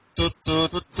Welcome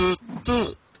to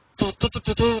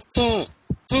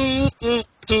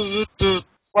the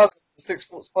Six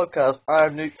Sports Podcast. I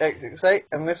am Nuke868,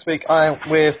 and this week I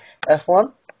am with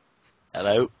F1,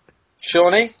 Hello.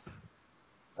 Shawnee,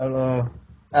 Hello.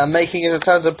 and making his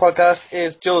return to the podcast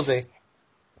is Julesy.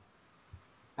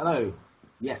 Hello.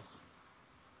 Yes.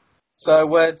 So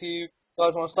where do you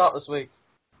guys want to start this week?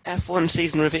 F1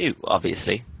 season review,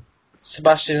 obviously.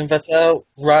 Sebastian Vettel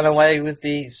ran away with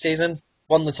the season,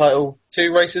 won the title,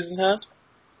 2 races in hand.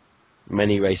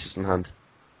 Many races in hand.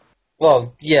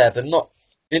 Well, yeah, but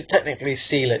didn't technically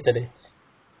seal it, did he?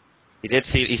 He did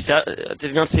seal. Did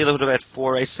he not seal it about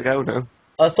 4 races ago? No.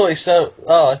 I thought he sealed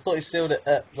it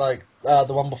at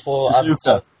the one before.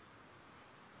 Suzuka.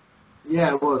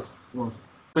 Yeah, it was.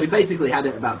 But he basically had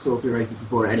it about 2 or 3 races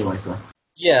before it anyway, so.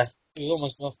 Yeah, it was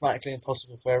almost mathematically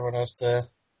impossible for everyone else to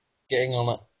get in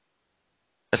on it.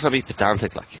 Let's not be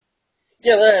pedantic, like.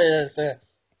 Yeah.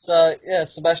 So,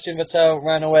 Sebastian Vettel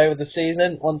ran away with the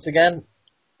season once again.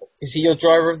 Is he your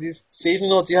driver of this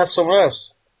season, or do you have someone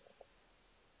else?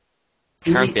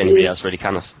 Can't be anybody else, really,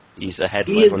 can it? He's ahead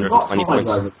by 120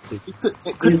 points.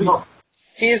 It could be. Not.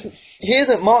 He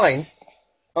isn't mine,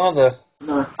 either.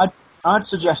 No. I'd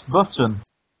suggest Button.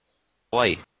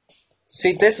 Why?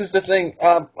 See, this is the thing.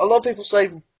 A lot of people say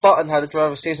Button had a driver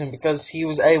of the season because he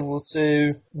was able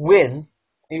to win.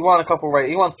 He won a couple races.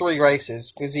 He won 3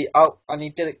 races because he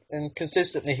did it, and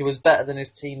consistently he was better than his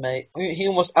teammate. He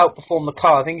almost outperformed the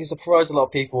car. I think he surprised a lot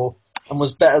of people and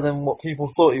was better than what people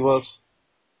thought he was.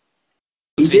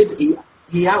 He did. He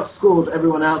outscored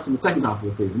everyone else in the second half of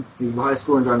the season. He was the highest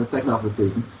scoring driver in the second half of the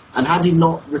season. And had he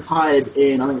not retired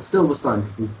in, I think it was Silverstone,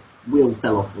 because his wheel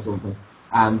fell off or something,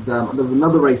 and there was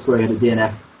another race where he had a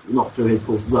DNF, not through his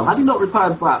fault as well. Had he not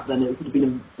retired that, then it could have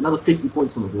been another 50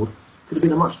 points on the board. Could have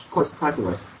been a much closer title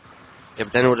race. Yeah,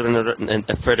 but then it would have been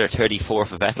a further 34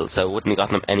 for Vettel, so it wouldn't have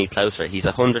gotten him any closer. He's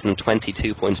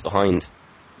 122 points behind.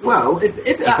 Well, if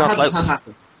He's not that close. had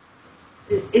happened,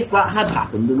 if that had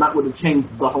happened, then that would have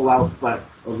changed the whole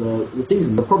aspect of the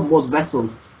season. The problem was Vettel.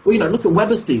 Well, look at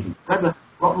Webber's season. Webber had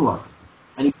rotten luck,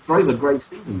 and he drove a great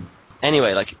season.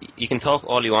 Anyway, like, you can talk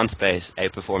all you want about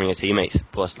outperforming a teammate,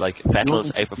 but, like,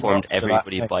 Vettel's outperformed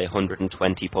everybody by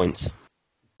 120 points.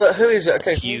 But who is it? Okay,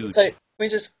 That's can huge. we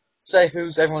just say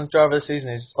who's everyone's driver of the season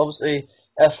is? Obviously,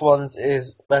 F1's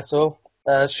is Vettel.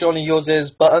 Shawnee, yours is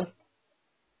Button.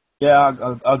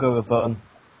 Yeah, I'll go with Button.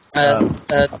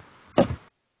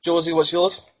 Jorsey, what's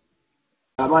yours?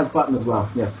 Mine's Button as well.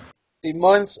 Yes. See,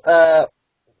 mine's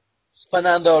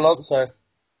Fernando Alonso.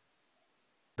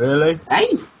 Really? Hey,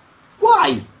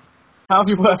 why? How have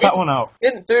you worked that one out?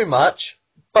 Didn't do much,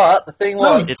 but the thing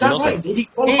was, did that's nothing. right. He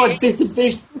qualified fifth and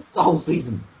finished fifth the whole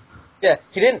season. yeah,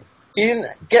 he didn't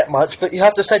get much, but you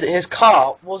have to say that his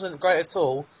car wasn't great at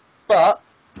all. But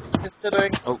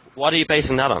considering, Oh, what are you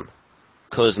basing that on?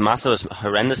 Because Massa was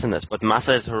horrendous in this, but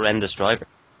Massa is a horrendous driver.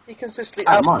 he consistently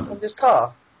I don't mind. outperformed his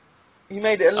car, he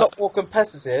made it a lot more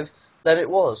competitive than it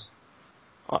was.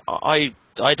 I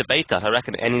debate that. I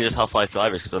reckon any of the top 5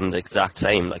 drivers have done the exact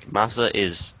same. Like, Massa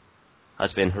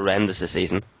has been horrendous this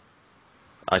season.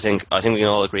 I think we can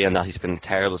all agree on that. He's been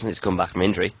terrible since he's come back from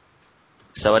injury.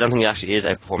 So I don't think he actually is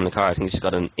outperforming the car. I think he's just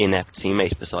got an inept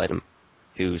teammate beside him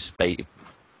who's... They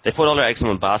put all their eggs in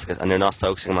one basket and they're not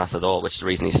focusing on Massa at all, which is the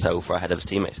reason he's so far ahead of his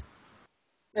teammate.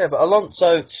 Yeah, but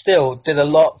Alonso still did a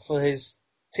lot for his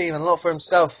team and a lot for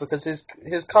himself because his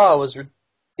car was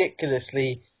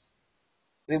ridiculously.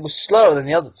 It was slower than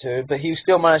the other two, but he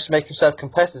still managed to make himself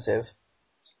competitive.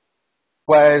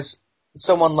 Whereas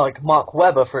someone like Mark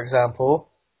Webber, for example,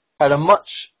 had a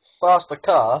much faster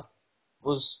car.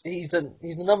 He's the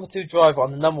number 2 driver on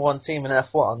the number 1 team in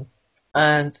F1,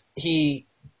 and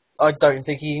I don't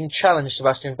think he even challenged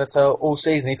Sebastian Vettel all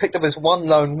season. He picked up his one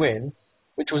lone win,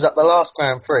 which was at the last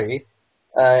Grand Prix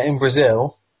in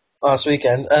Brazil last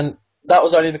weekend, and that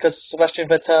was only because Sebastian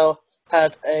Vettel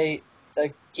had a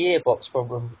gearbox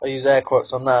problem. I use air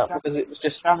quotes on that because it was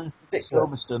just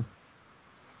ridiculous.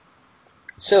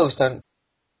 Silverstone.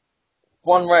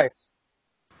 One race.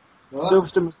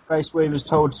 Silverstone was a race where he was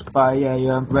told by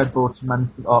Red Bull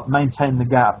to maintain the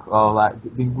gap, or like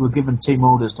we were given team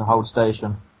orders to hold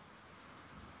station.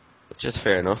 Which is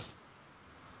fair enough.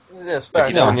 Yes, fair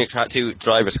You don't enough. want 2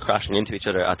 drivers crashing into each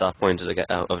other at that point of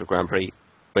the Grand Prix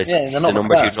with Yeah, the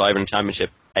number 2 driver in the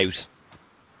championship out.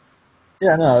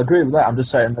 Yeah, no, I agree with that. I'm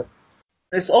just saying that.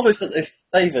 It's obvious that they're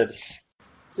favoured.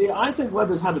 See, I think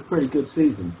Webber's had a pretty good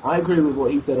season. I agree with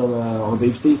what he said on the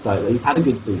BBC site, that he's had a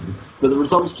good season, but the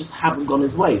results just haven't gone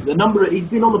his way. He's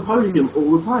been on the podium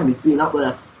all the time. He's been up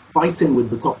there fighting with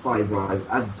the top 5 drivers,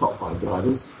 as the top 5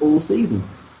 drivers all season.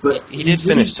 But He did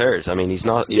finish third. I mean, he's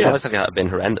not exactly been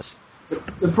horrendous.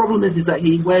 The problem is that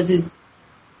he wears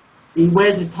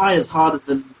his tyres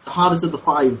hardest of the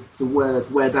five to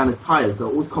wear down his tyres, so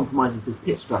it always compromises his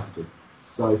pit strategy.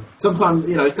 So sometimes,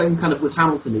 same kind of with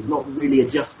Hamilton, he's not really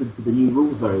adjusted to the new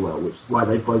rules very well, which is why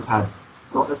they've both had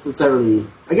not necessarily.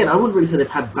 Again, I wouldn't really say they've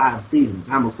had bad seasons.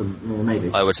 Hamilton,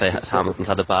 maybe. I would say Hamilton's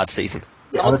had a bad season.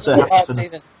 Yeah, I would say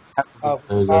Hamilton.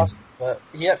 But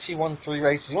he actually won 3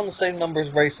 races. He won the same number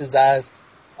of races as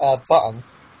Button.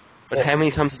 But how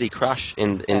many times did he crash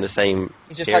in the same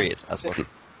period as Button?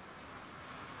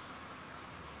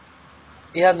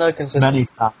 He had no consistency. Many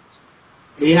times.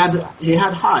 he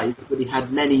had highs, but he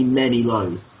had many, many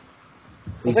lows.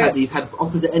 He's had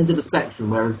opposite ends of the spectrum,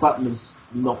 whereas Button has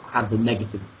not had the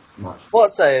negatives much. What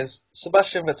I'd say is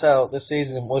Sebastian Vettel this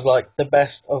season was like the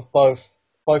best of both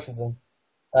of them,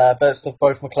 best of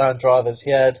both McLaren drivers.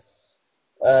 He had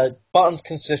Button's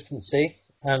consistency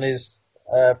and his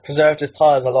preserved his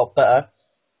tyres a lot better,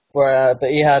 but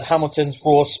he had Hamilton's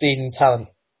raw speed and talent,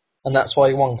 and that's why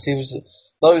he won. Because he was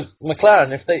those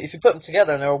McLaren. If you put them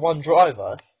together and they were one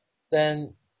driver,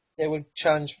 then they would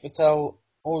challenge Vettel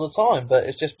all the time. But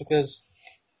it's just because,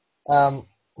 Vettel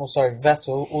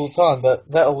all the time. But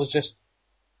Vettel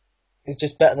is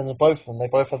just better than the both of them. They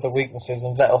both have the weaknesses,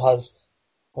 and Vettel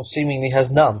seemingly has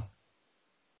none.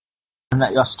 And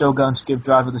that you're still going to give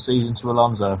driver of the season to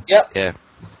Alonso. Yep. Yeah.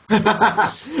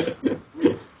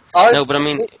 No, but I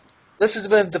mean, this has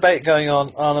been a debate going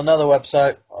on another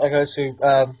website I go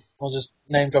to. I'll just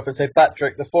name drop it. Say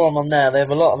Batrick, the forum on there. They have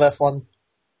a lot of F1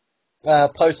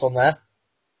 posts on there,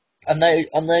 and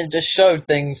they just showed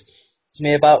things to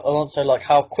me about Alonso, like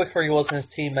how quicker he was than his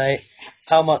teammate,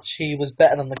 how much he was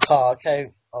better than the car.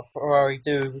 Okay, Ferrari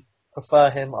do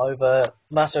prefer him over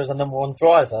Massa as a number one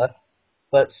driver,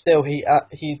 but still he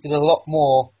did a lot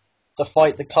more to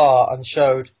fight the car and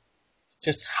showed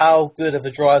just how good of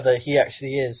a driver he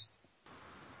actually is.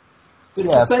 But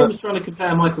it's the same as trying to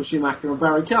compare Michael Schumacher and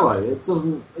Barrichello.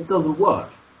 It doesn't work.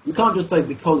 You can't just say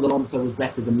because Alonso was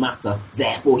better than Massa,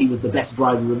 therefore he was the best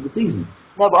driver of the season.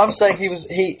 No, but I'm saying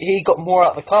he got more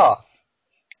out of the car.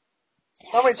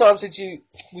 How many times would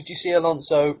you see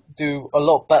Alonso do a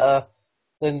lot better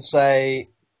than, say,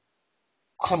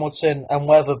 Hamilton and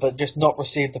Webber, but just not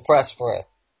receive the press for it?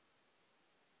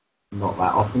 Not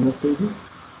that often this season.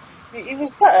 He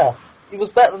was better. He was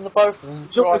better than the both of them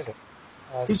driving.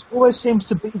 He always seems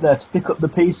to be there to pick up the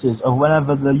pieces of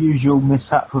whenever the usual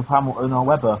mishap with Hamilton or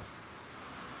Webber.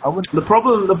 The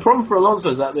problem for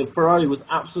Alonso is that the Ferrari was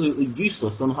absolutely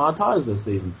useless on hard tyres this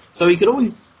season. So he could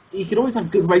always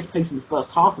have good race pace in the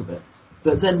first half of it,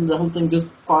 but then the whole thing just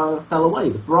fell away.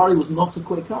 The Ferrari was not a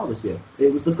quick car this year.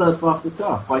 It was the third fastest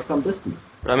car by some distance.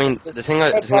 But I mean, the thing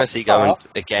I see going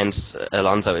against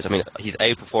Alonso is, I mean, he's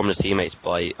outperformed his teammates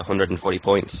by 140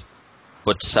 points.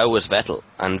 But so was Vettel,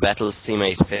 and Vettel's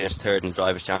teammate finished third in the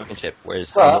Drivers' Championship,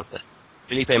 whereas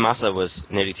Felipe Massa was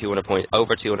nearly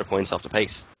over 200 points off the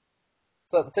pace.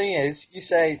 But the thing is, you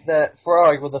say that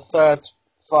Ferrari were the third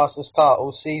fastest car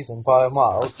all season by a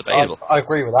mile. That's debatable. I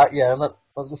agree with that, yeah, and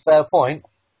that's a fair point.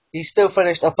 He still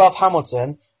finished above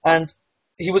Hamilton, and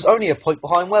he was only a point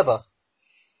behind Webber.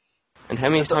 And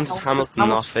how many times has Hamilton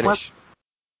not finished?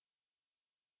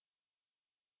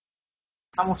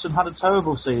 Hamilton had a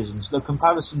terrible season, so the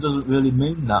comparison doesn't really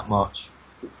mean that much.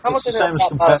 Hamilton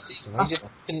had a bad season. He just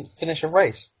couldn't finish a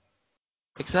race.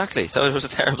 Exactly, so it was a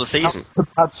terrible season. That's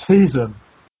a bad season.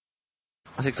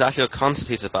 That's exactly what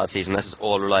constitutes a bad season. This is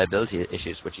all reliability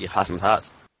issues, which he hasn't had.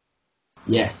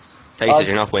 Yes. Face it,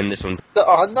 you're not winning this one.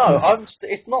 No,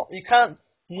 it's not. You can't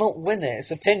not win it.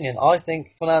 It's opinion. I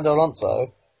think Fernando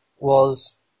Alonso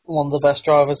was one of the best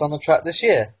drivers on the track this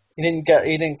year. He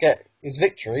didn't get his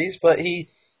victories, but he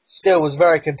still was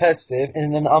very competitive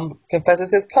in an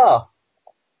uncompetitive car.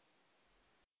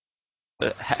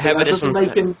 But how about this one?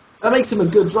 That makes him a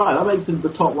good driver. That makes him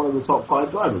one of the top 5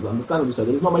 drivers. Understandably so.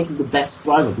 But it's not making him the best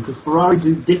driver because Ferrari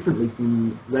do differently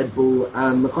from Red Bull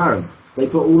and McLaren. They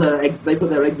put all their eggs. They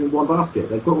put their eggs in one basket.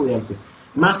 They put all the emphasis.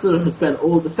 Massa has spent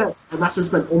almost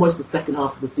the second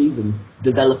half of the season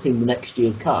developing the next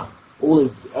year's car.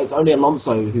 It's only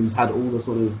Alonso who's had all the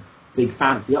sort of big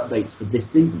fancy updates for this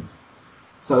season.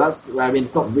 So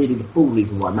it's not really the full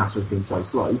reason why Massa has been so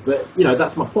slow, but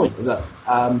that's my point. Is that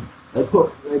they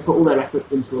put all their effort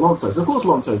into Alonso. So of course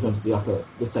Alonso is going to be up at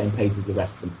the same pace as the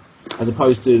rest of them, as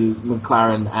opposed to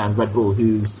McLaren and Red Bull,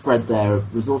 who spread their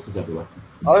resources everywhere.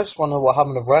 I just wonder what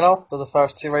happened to Renault for the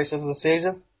first 2 races of the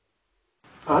season.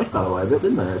 Oh, they fell away a bit,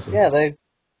 didn't they? Actually? Yeah, they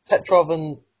Petrov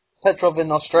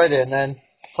in Australia, and then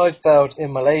Heidfeld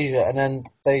in Malaysia, and then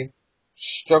they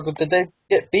struggled. Did they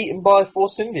get beaten by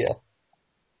Force India?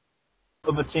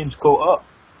 other teams caught up.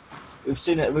 We've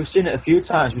seen it a few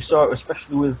times. We saw it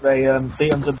especially with a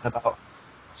BMW about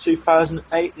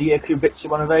 2008, the year Kubica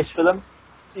won a race for them.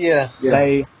 Yeah.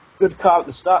 They good car at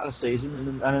the start of the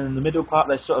season, and in the middle part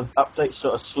they sort of updates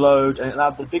sort of slowed, and it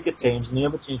allowed the bigger teams and the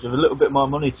other teams with a little bit more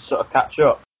money to sort of catch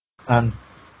up. And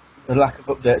the lack of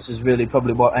updates is really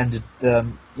probably what ended,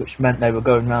 which meant they were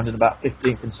going around in about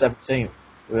 15th and 17th,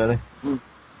 really.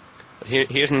 But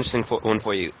here's an interesting one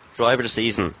for you. Driver of the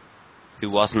season who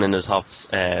wasn't in the top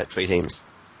 3 teams.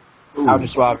 How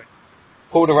Suarez.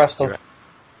 Paul di Resta.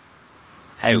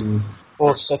 How?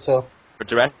 Or Suttel. But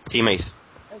the rest teammates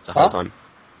the whole time.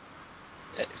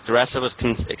 The rest was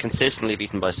consistently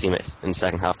beaten by his teammates in the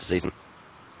second half of the season.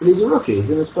 But he's a rookie. He's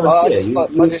in his first year.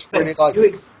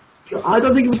 I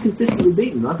don't think he was consistently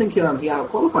beaten. I think he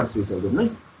out-qualified Suso, didn't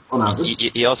he? On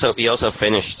average. He also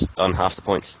finished on half the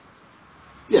points.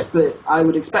 Yes, but I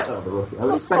would expect that of a rookie. I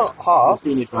would expect a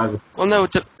senior driver. Well, no,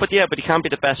 but he can't be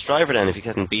the best driver then if he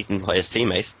hasn't beaten by his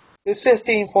teammates. He was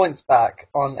 15 points back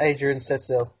on Adrian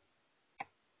Suttel.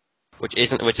 Which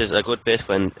is a good bit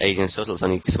when Adrian Suttel's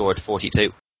only scored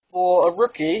 42. For a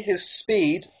rookie, his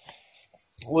speed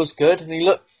was good, and he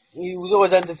was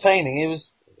always entertaining.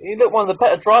 He looked one of the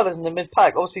better drivers in the mid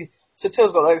pack. Obviously,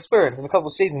 Suttel's got that experience. In a couple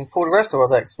of seasons, Paul di Resta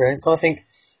had that experience, and I think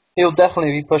he'll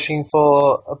definitely be pushing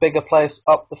for a bigger place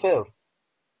up the field.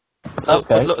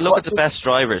 Okay. But look at the best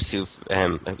drivers who've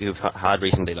had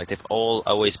recently. Like they've all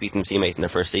always beaten teammate in their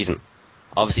first season.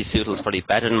 Obviously, Suttel's probably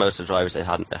better than most of the drivers they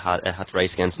had to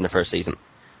race against in the first season.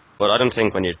 But I don't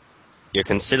think when you're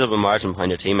considerable margin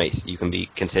behind your teammates, you can be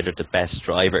considered the best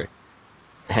driver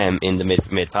in the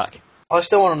mid pack. I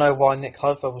still want to know why Nick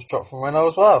Heidfeld was dropped from Renault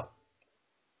as well.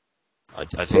 I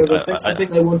think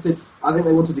they wanted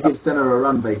to give Senna a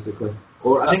run, basically.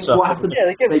 Or I think what happened. Yeah,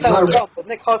 they gave Senna a run, but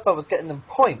Nick Heidfeld was getting them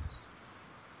points.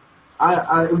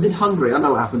 It was in Hungary. I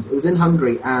know what happened. It was in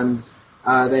Hungary, and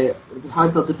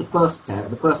Heidfeld did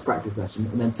the first practice session,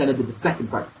 and then Senna did the second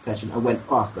practice session and went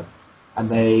faster. And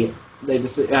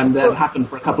that happened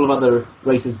for a couple of other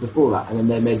races before that, and then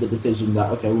they made the decision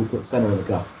that okay, we'll put Senna in the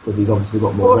car because he's obviously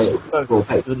got more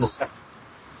pace.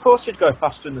 Of course, he'd go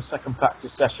faster in the second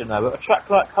practice session, though. At a track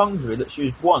like Hungary, that's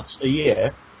used once a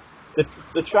year,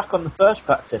 the track on the first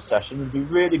practice session would be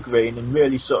really green and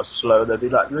really sort of slow. There'd be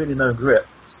like really no grip.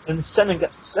 And Senna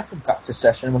gets the second practice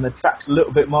session when the track's a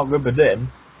little bit more rubbered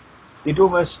in. You'd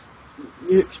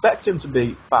expect him to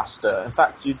be faster. In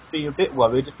fact, you'd be a bit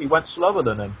worried if he went slower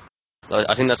than him.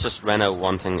 I think that's just Renault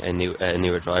wanting a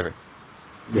newer driver.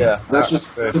 Yeah, that's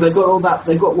just because they've got all that.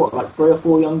 They've got what, like 3 or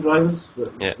 4 young drivers.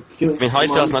 Yeah, I mean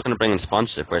Heidfeld's not going to bring in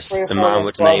sponsorship, whereas a man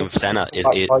with the name of Senna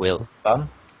will.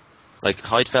 Like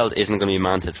Heidfeld isn't going to be a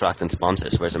man to attract and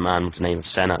sponsors, whereas a man with the name of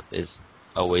Senna is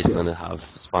always going to have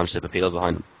sponsorship appeal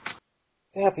behind him.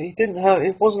 Yeah, but he didn't have.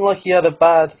 It wasn't like he had a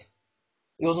bad.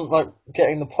 He wasn't like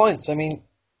getting the points. I mean,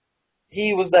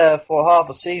 he was there for half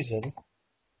a season,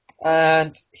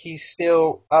 and he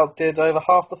still outdid over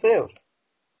half the field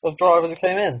of drivers that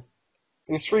came in.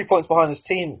 He was 3 points behind his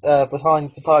team,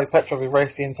 behind Vitaly Petrov, who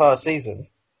raced the entire season.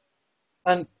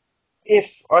 And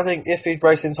if he'd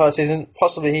raced the entire season,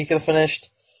 possibly he could have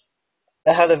finished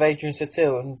ahead of Adrian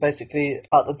Suttel and basically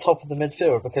at the top of the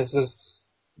midfield, because there's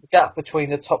the gap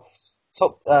between the top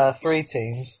 3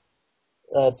 teams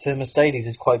to Mercedes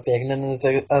is quite big, and then there's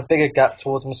a bigger gap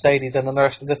towards Mercedes and then the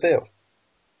rest of the field.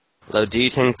 So, do you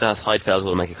think that Heidfeld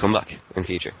will make a comeback in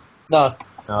future? No.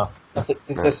 No.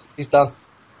 He's done.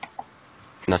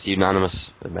 And that's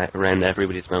unanimous around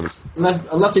everybody at the moment.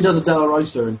 Unless he does a Della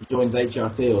Rosa and joins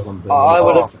HRT or something. I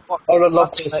would have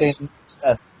loved to see him.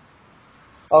 I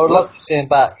would love to see him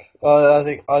back. I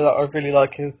think I really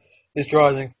like his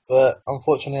driving, but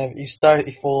unfortunately he's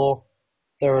 34.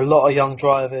 There are a lot of young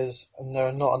drivers, and there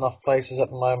are not enough places at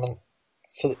the moment.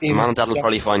 The man and dad will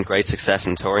probably find great success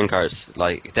in touring cars.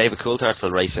 Like David Coulthard's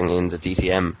still racing in the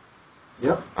DTM.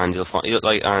 Yep. And we'll probably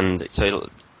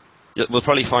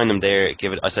find him there.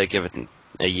 Give it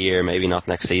a year, maybe not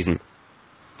next season,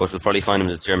 but we'll probably find him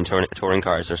in the German touring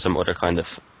cars or some other kind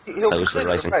of social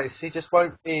racing. Race. He just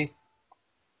won't be.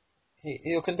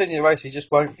 He'll continue to race. He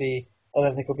just won't be. I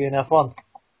don't think he'll be in F1.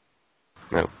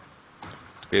 No.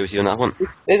 Agree with you on that one.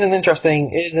 It is an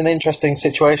interesting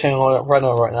situation on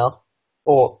Renault right now,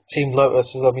 or Team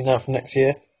Lotus as they'll be known from next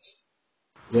year.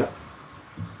 Yep.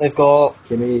 They've got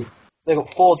Kimi. They've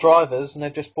got 4 drivers, and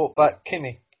they've just brought back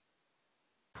Kimi.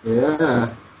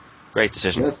 Yeah. Great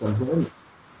decision. Yes,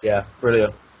 yeah,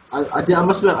 brilliant. I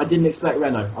must admit, I didn't expect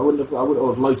Renault. I would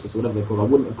or Lotus, or whatever they call it. I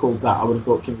wouldn't have called that. I would have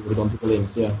thought Kimi would have gone to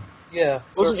Williams. Yeah. Yeah.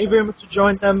 Wasn't he rumoured to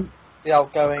join them? The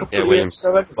outgoing. A couple of years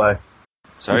ago anyway.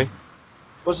 Sorry.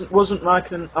 Wasn't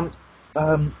Raikkonen?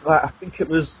 I think it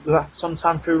was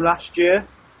sometime through last year.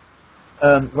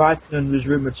 Raikkonen was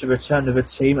rumoured to return to the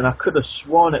team, and I could have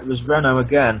sworn it was Renault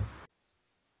again.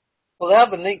 Well, they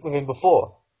have been linked with him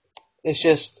before. It's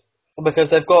just because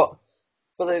they've got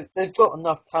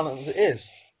enough talent as it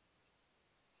is.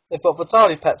 They've got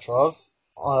Vitaly Petrov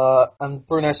and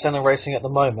Bruno Senna racing at the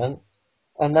moment,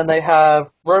 and then they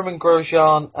have Roman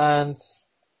Grosjean and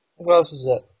who else is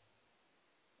it?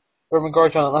 Roman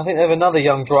Grosjean, and I think they have another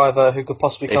young driver who could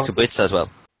possibly They've come. Kubica as well.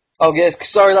 Oh yeah,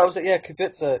 sorry, that was it. Yeah,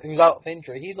 Kubica, who's out of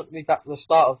injury. He's not going to be back to the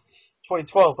start of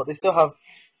 2012, but they still have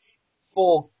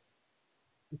four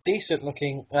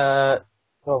decent-looking.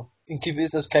 Well, in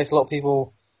Kubica's case, a lot of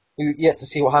people who yet to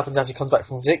see what happens after he comes back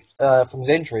from his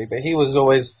injury, but he was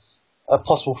always a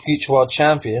possible future world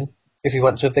champion if he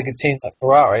went to a bigger team like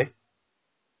Ferrari.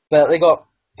 But they got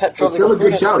Petrov. It's still a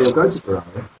good shout. He'll go to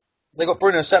Ferrari. They got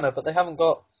Bruno Senna, but they haven't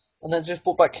got. And then just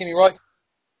brought back Kimi Räikkönen.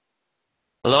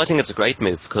 Although I think it's a great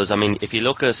move because I mean, if you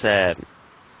look at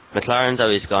McLaren's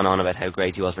always gone on about how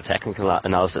great he was for technical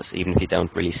analysis, even if you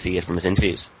don't really see it from his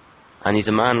interviews. And he's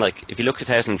a man like, if you look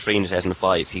 2003 and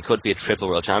 2005, he could be a triple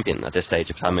world champion at this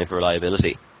stage if time for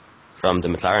reliability from the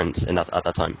McLarens at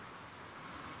that time.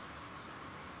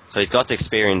 So he's got the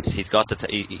experience. He's got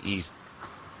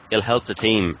he'll help the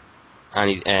team, and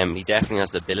he definitely has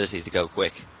the abilities to go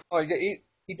quick. Oh,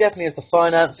 he definitely has the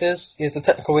finances. He has the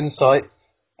technical insight.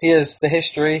 He has the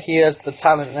history. He has the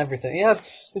talent and everything.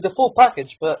 He's the full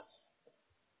package. But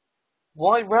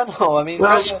why Renault? I mean,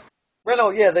 Well,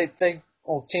 Renault, yeah,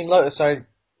 or Team Lotus. Sorry,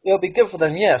 it'll be good for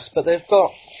them, yes, but they've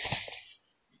got.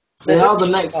 they are the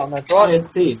next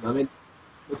highest team. I mean,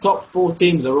 the top four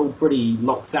teams are all pretty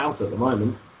locked out at the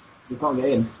moment. You can't get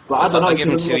in. But I don't know. I'll give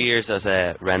him 2 years as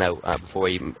Renault before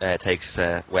he takes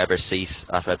Webber's seat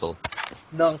at Red Bull.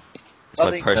 No. It's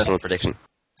my personal prediction.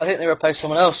 I think they replace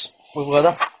someone else with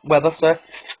Webber, so.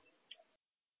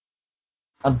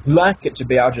 I'd like it to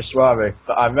be Alguersuari,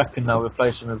 but I reckon they'll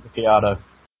replace him with Ricciardo.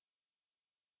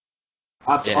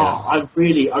 I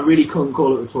really couldn't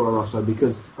call it the Toro Rosso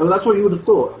because that's what you would have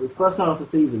thought. This first half of the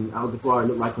season, Alguersuari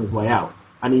looked like on his way out,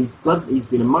 and he's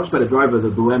been a much better driver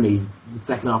than Buemi the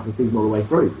second half of the season all the way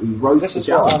through. He rose to the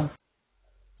challenge.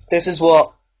 This is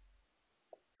what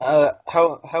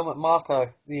Helmut Marko,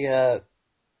 the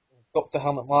Dr.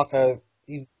 Helmut Marko,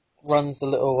 he runs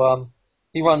the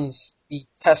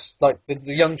test, like the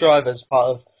young drivers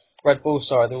part of Red Bull,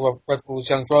 the Red Bull's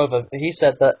young driver. He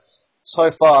said that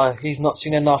so far he's not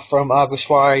seen enough from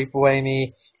Alguersuari,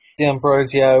 Buemi,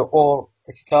 D'Ambrosio, or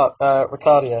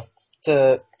Ricciardo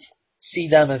to see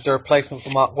them as the replacement for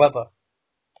Mark Webber.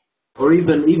 Or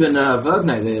even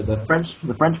Vergne,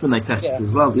 the Frenchman they tested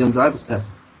as well, the young drivers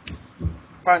test.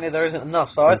 Apparently there isn't enough,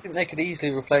 so I think they could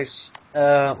easily replace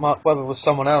Mark Webber with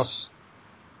someone else.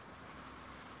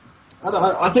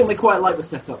 I think they quite like the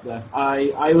setup there.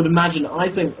 I would imagine. I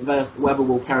think that Webber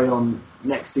will carry on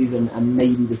next season and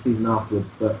maybe the season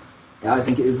afterwards. But I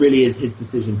think it really is his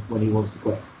decision when he wants to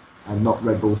quit, and not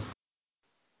Red Bull's.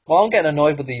 Well, I'm getting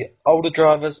annoyed with the older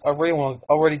drivers. I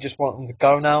really just want them to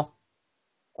go now.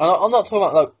 I'm not talking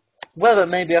about like Webber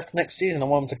maybe after next season. I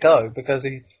want him to go because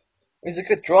he's a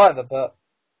good driver, but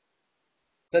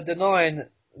they're denying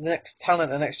the next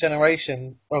talent, the next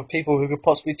generation of people who could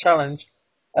possibly challenge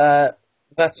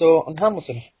Vettel and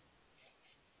Hamilton.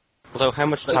 Although, how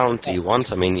much talent do you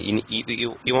want? I mean,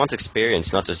 you want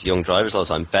experience, not just young drivers all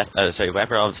the time.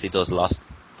 Webber obviously does a lot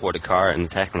for the car and the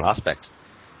technical aspect.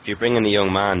 If you bring in a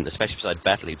young man, especially beside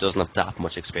Vettel, who doesn't have that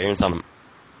much experience on him,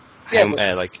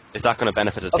 is that going to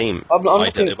benefit the team?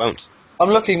 It won't. I'm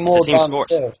looking more down the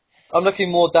field. I'm looking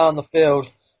more down the field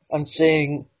and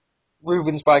seeing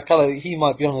Rubens Barrichello. He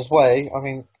might be on his way. I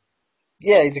mean,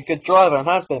 yeah, he's a good driver and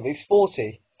has been, but he's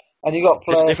 40. And you got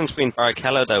players. There's a difference between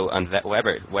Barrichello though and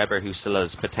Webber. Webber, who still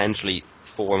has potentially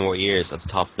 4 more years at the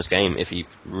top of his game if he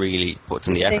really puts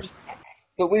in the effort.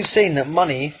 But we've seen that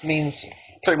money means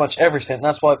pretty much everything.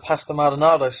 That's why Pastor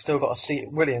Maldonado's still got a seat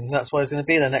at Williams. And that's why he's going to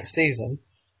be there next season.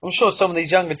 I'm sure some of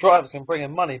these younger drivers can bring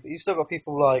in money, but you've still got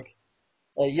people like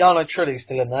Jarno Trulli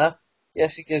still in there.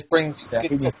 Yes, he brings good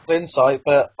technical insight,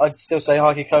 but I'd still say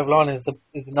Heikki Kovalainen is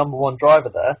the number one driver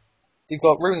there. You've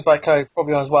got Rubens Barrichello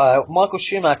probably on his way out. Michael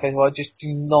Schumacher, who I just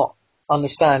do not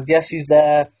understand. Yes, he's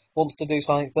there, wants to do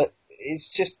something, but it's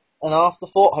just an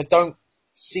afterthought. I don't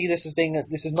see this as being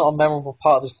this is not a memorable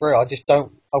part of his career. I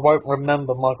won't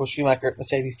remember Michael Schumacher at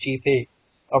Mercedes GP.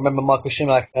 I remember Michael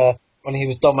Schumacher when he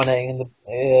was dominating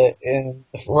in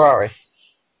the Ferrari.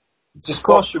 Of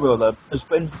course you will, though. As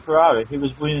in Ferrari, he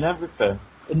was winning everything.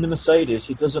 In the Mercedes,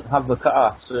 he doesn't have the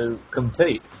car to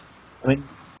compete. I mean,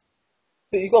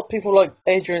 but you've got people like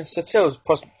Adrian Sutil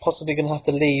possibly going to have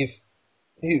to leave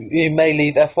who may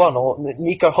leave F1, or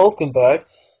Nico Hulkenberg,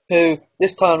 who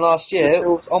this time last year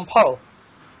was on pole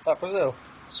at Brazil.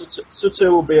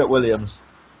 Sutil will be at Williams.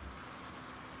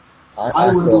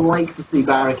 I would like to see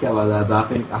Barrichello there,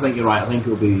 but I think you're right. I think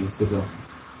it'll be Sutil.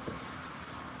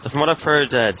 From what I've heard,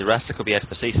 the rest could be out of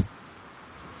the seat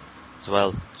as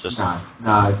well. Just No.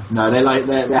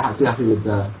 They're too happy with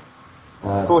the.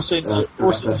 Force India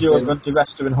and Di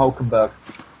Resta and Hulkenberg.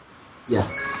 Yeah.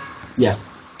 Yes.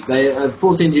 They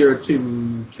Force India are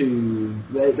too.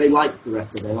 They like the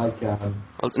rest of it. They like.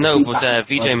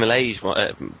 Vijay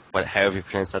Malaysia, however you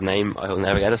pronounce that name, I will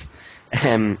never get it.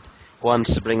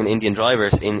 Wants to bring in Indian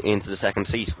drivers into the second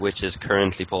seat, which is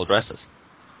currently Paul Dressa's.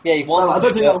 Yeah, I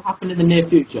don't think that will happen in the near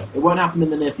future. It won't happen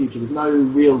in the near future. There's no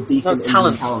real decent Indian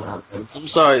talent out there. I'm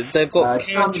sorry, they've got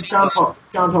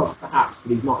Chandhok perhaps,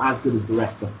 but he's not as good as the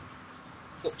rest of them.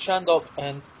 Got Chandhok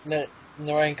and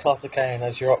Narain Karthikeyan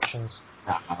as your options.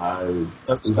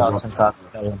 Don't start some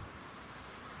Karthikeyan.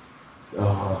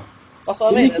 That's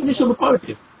what I mean. Did he finish on the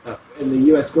podium in the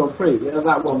US Grand Prix? You know,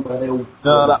 that one where they all...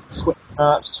 No, that's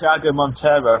Thiago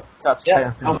Monteiro. That's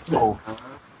K.M.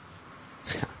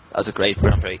 That was a great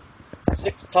Grand Prix.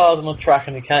 6 cars on the track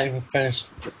and he can't even finish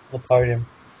the podium.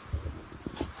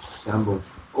 Shambles.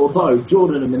 Although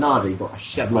Jordan and Minardi got a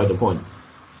shed load of points.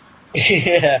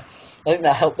 Yeah, I think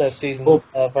that helped their season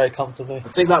very comfortably. I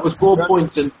think that was 4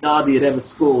 points that Minardi had ever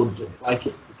scored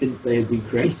since they had been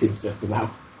created, just about.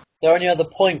 Their only other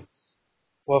points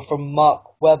were from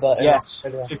Mark Webber in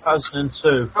Australia.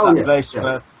 2002. Race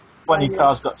where 20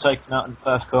 cars got taken out in the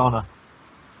first corner.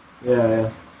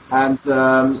 Yeah. And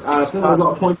I think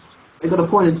they got a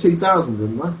point in 2000,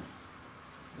 didn't they?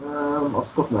 Off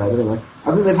the top of my head, anyway.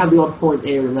 I think they've had the odd point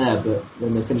here and there, but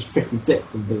then they finished 5th and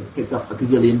 6th and they picked up a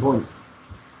gazillion points.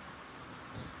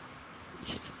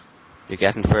 You're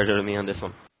getting further than me on this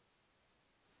one.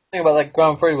 The thing about that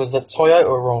Grand Prix was that Toyota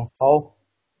were on pole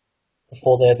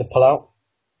before they had to pull out.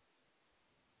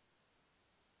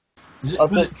 Was it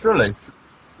Trulli?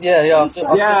 Yeah.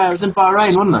 Yeah, it was in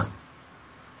Bahrain, wasn't it?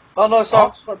 Oh no,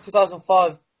 sorry,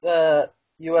 2005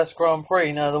 US Grand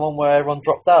Prix, the one where everyone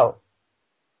dropped out.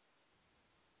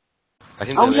 I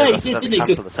think they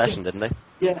cancelled the session, didn't they?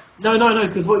 Yeah. No,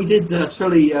 because what he did,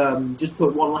 Trulli just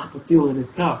put 1 lap of fuel in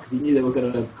his car because he knew they were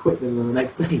going to quit them the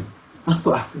next day. That's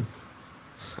what happens.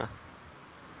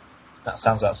 That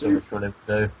sounds like something Trulli would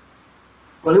do.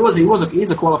 Well, he's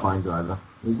a qualifying driver.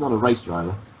 He's not a race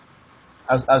driver.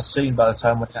 As seen by the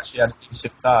time when he actually had a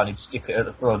decent car, and he'd stick it at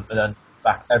the front and then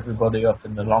back everybody up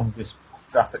in the longest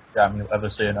traffic jam you'll ever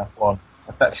see in F1,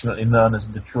 affectionately known as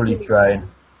the Trulli train.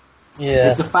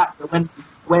 Yeah. It's a fact that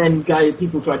when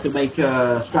people try to make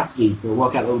strategies or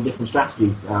work out little different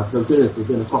strategies, because I was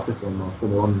doing a topic on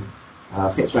Formula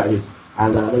 1 pit strategies,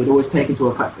 and they would always take into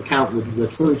account the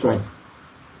Trulli train.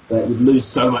 That you'd lose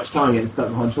so much time getting stuck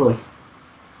behind Trulli.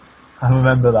 I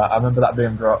remember that. I remember that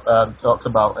being talked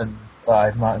about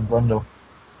by Martin Brundle.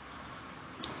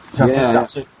 Yeah,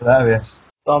 absolutely hilarious.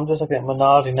 I'm just looking at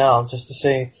Minardi now just to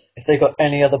see if they got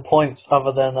any other points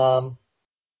other than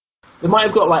They might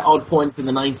have got odd points in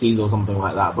the 90s or something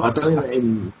like that, but I don't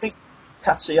think. I think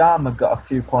Katsuyama got a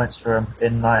few points for him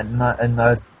in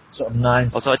the sort of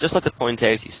 90s. Also, I'd just like to point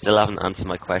out you still haven't answered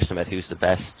my question about who's the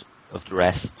best of the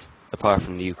rest, apart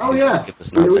from you. Oh yeah, give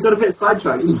us an answer. We got a bit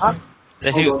sidetracked.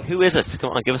 Who is it?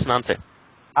 Come on, give us an answer.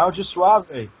 Alja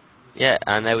Suave. Yeah,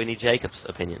 and now we need Jacob's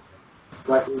opinion.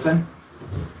 Right, what were you saying?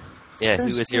 Yeah,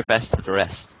 who is your best of the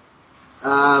rest?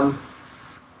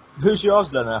 Who's yours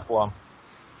then, F1?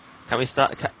 Can we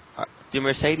start? Do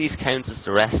Mercedes count as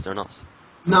the rest or not?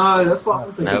 No, that's what I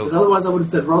was thinking. No. Because otherwise, I would have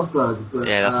said Rosberg. But,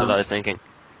 yeah, that's what I was thinking.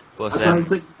 But I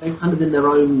think they're kind of in their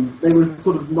own. They were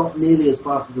sort of not nearly as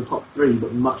fast as the top 3,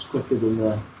 but much quicker than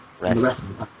the rest of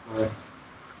the pack.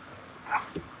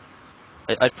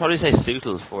 I'd probably say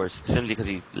Sutil simply because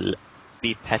he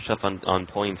beat Petrov on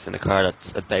points in a car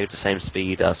that's about the same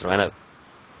speed as Renault.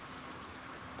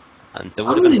 And it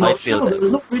would have been, I feel, sure.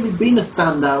 There's not really been a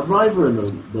standout driver in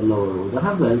the lower order,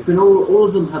 have there? It's been all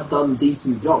of them have done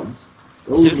decent jobs.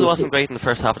 Sutil wasn't great in the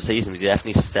first half of the season, but he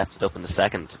definitely stepped it up in the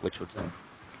second, which would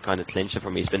kind of clinch it for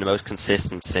me. He's been the most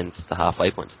consistent since the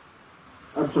halfway point.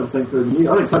 I'm trying to think through the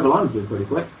new. I think Clever Line's been pretty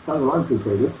quick. Clever Line's been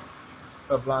pretty good.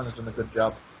 Clever Line has done a good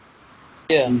job.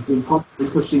 Yeah. He's been constantly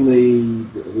pushing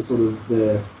the sort of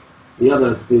the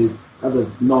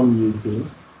other non-new teams.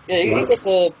 Yeah, he got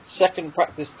to second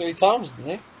practice 3 times,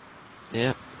 didn't he?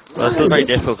 Yeah. Well, it's still very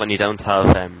difficult when you don't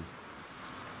have.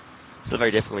 Still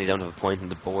very difficult when you don't have a point on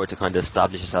the board to kind of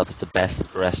establish yourself as the best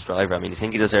of the rest driver. I mean, I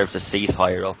think he deserves a seat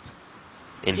higher up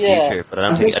in future, but I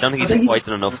don't think he's quite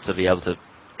done enough to be able to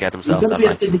get He's himself going to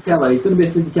that be a rank. physicality. He's going to be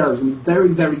a physicality. He's going to be very,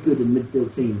 very good in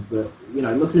midfield teams. But, you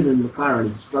know, looking at him in McLaren,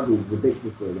 he struggled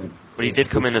ridiculously again. But he did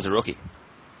come in as a rookie.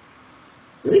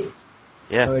 Did he?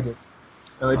 Yeah. No, he didn't.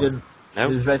 No, he didn't. No?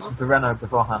 He was racing for Renault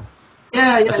beforehand.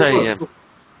 Yeah, Sorry, he yeah. was.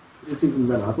 This season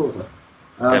Renault, I thought so.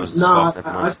 Yeah, it was a no, swap, never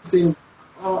I mind. should see him.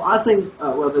 Oh, I think,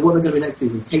 what they're going to be next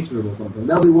season, Caterham or something.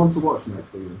 They'll be one to watch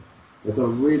next season. They've got a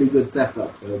really good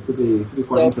setup, so it could be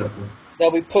quite interesting.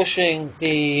 They'll be pushing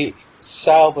the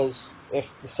Saubers if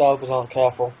the Saubers aren't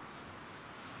careful.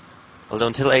 Although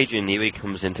until Adrian Newey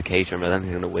comes into Caterham, I don't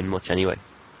think they're going to win much anyway.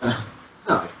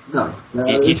 No.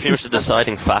 He's pretty much the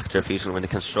deciding factor if he's going to win the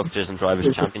Constructors and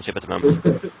Drivers' Championship at the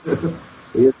moment.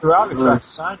 Yes. Ferrari tried to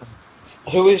sign him.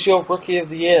 Who is your rookie of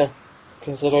the year?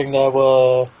 Considering there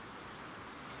were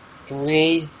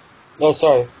three. No,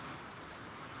 sorry.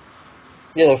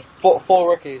 Yeah, there were four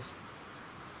rookies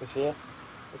this year.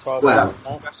 As far as Well, I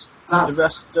know. The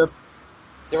rest of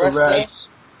The rest Perez.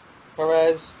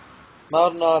 Perez,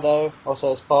 Maldonado, also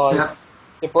there's five. Yeah.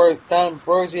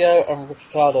 D'Ambrosio and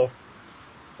Ricciardo.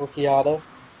 Ricciardo.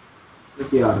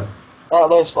 Out of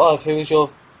those five, who is your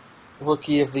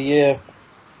rookie of the year?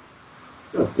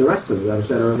 Oh, the rest of them, without a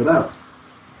shadow of a doubt.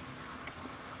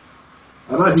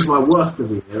 I don't know if he's my worst of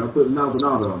the year. I'll put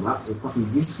Maldonado on that. With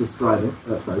fucking useless driving.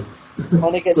 Sorry.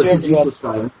 Money gets But you his everywhere. useless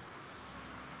driving.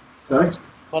 Sorry?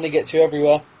 Money gets you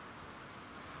everywhere.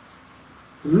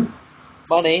 Hmm?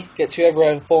 Money gets you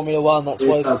everywhere in Formula One. That's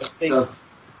why It there's does. seats.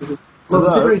 Well,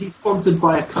 considering he's sponsored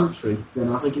by a country,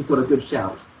 then I think he's got a good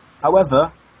shout.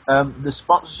 However, the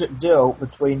sponsorship deal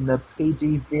between the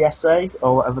PDVSA,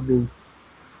 or whatever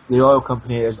the oil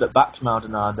company is that backs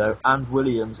Maldonado, and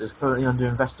Williams is currently under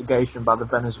investigation by the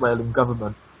Venezuelan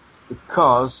government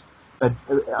because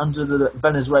under the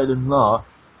Venezuelan law,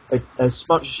 a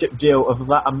sponsorship deal of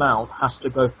that amount has to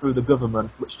go through the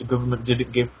government, which the government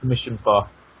didn't give permission for.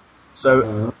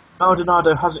 So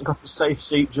Maldonado hasn't got a safe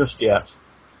seat just yet.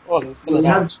 Well, it's been He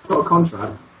announced. has got a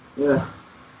contract. Yeah.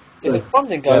 If his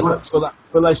funding goes up,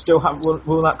 Will they still have?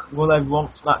 Will they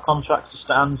want that contract to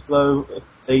stand though if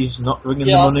he's not bringing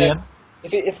the money in?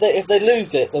 If they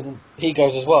lose it, then he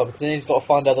goes as well because then he's got to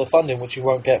find other funding, which he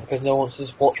won't get because no one wants to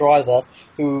support driver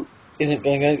who isn't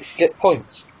going to get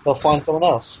points. They'll find someone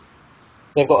else.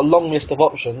 They've got a long list of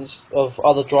options of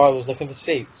other drivers looking for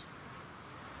seats.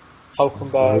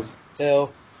 Hulkenberg,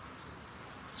 Till,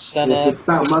 Senna. It's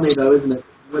about money, though, isn't it?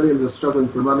 Williams are struggling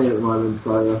for money at the moment,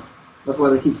 so that's why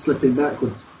they keep slipping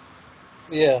backwards.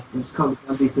 Yeah. They just can't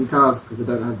find decent cars because they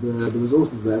don't have the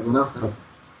resources that everyone else has.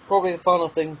 Probably the final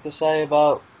thing to say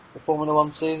about the Formula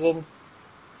One season.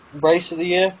 Race of the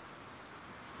year.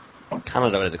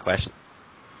 Canada without a question.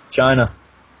 China.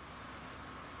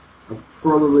 I'm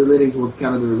probably leaning towards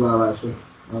Canada as well, actually.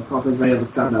 I can't think of any other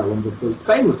standout ones, but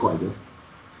Spain was quite good.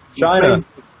 China.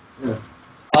 Yeah.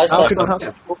 How can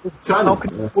China.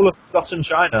 people have forgotten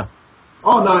China?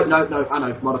 Oh, no, I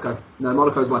know, Monaco. No,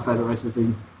 Monaco's my favourite race of the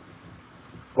season.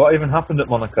 What even happened at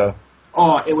Monaco?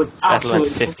 Oh, it was Vettel went absolutely...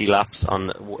 50 laps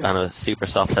on a super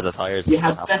soft set of tyres. You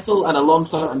had Vettel and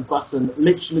Alonso and Button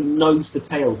literally nose to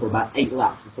tail for about 8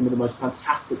 laps. It's some of the most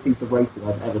fantastic piece of racing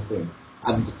I've ever seen.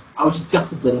 And I was just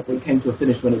gutted that it came to a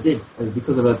finish when it did,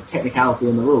 because of a technicality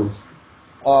in the rules.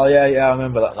 Oh yeah, I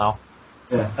remember that now.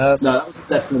 Yeah. No, that was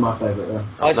definitely my favourite, yeah.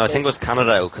 I think it was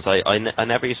Canada, because I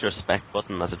never used to respect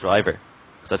Button as a driver,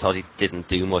 because I thought he didn't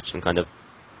do much and kind of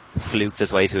fluked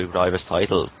his way to a driver's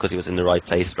title because he was in the right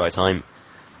place at the right time.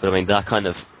 But I mean, that kind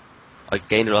of... I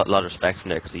gained a lot of respect from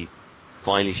there because he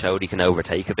finally showed he can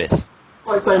overtake a bit.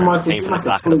 Like saying Michael Came from the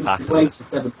back Schumacher of the pack fluked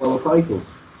his way to 7 world titles.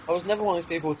 I was never one of those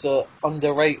people to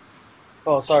underrate.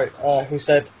 Who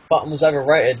said Button was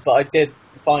overrated, but I did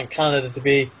find Canada to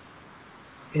be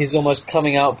his almost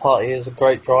coming out party as a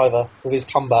great driver with his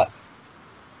comeback.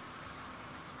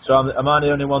 So am I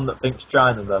the only one that thinks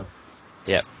China then?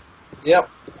 Yeah. Yep.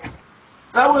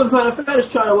 That was, in fairness,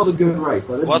 China was a good race.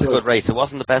 It was a good race. It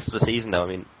wasn't the best of the season, though. I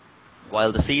mean,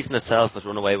 while the season itself was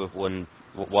run away with one,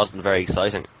 wasn't very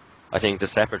exciting. I think the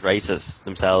separate races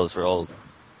themselves were all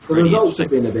The results have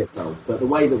been a bit dull, but the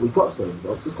way that we got to the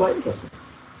results was quite interesting.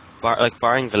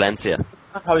 Barring Valencia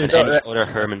and any other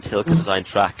Herman Tilke designed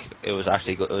track, it was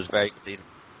actually good. It was a very good season.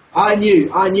 I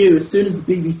knew as soon as the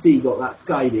BBC got that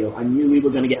Sky deal, I knew we were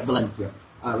going to get Valencia.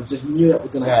 I just knew it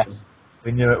was going to happen. Yes,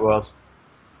 we knew it was.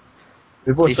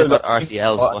 We've Teach also about got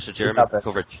RTLs, watch the German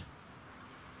coverage.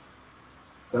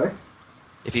 Sorry?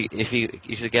 If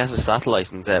you should get a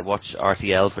satellite and watch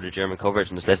RTL for the German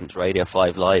coverage and just listen to Radio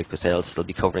 5 live because they'll still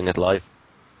be covering it live.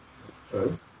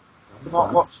 True. I'm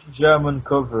not watching German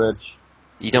coverage.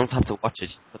 You don't have to watch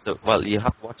it. You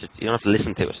have to watch it. You don't have to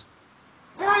listen to it.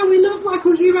 Ah, we love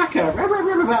Michael Schumacher.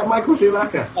 Michael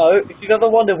Schumacher. So, if you've ever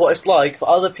wondered what it's like for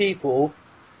other people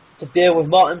to deal with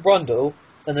Martin Brundle,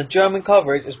 then the German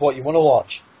coverage is what you want to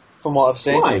watch, from what I've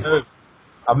seen. Why? Oh,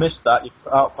 I missed that. You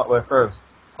put out partway through.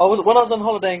 When I was on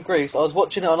holiday in Greece, I was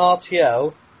watching it on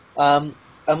RTL,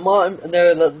 and Martin, and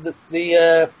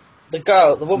the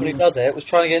girl, the woman who does it, was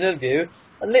trying to get an interview,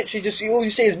 and literally just all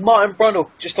you see is Martin Brundle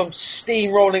just come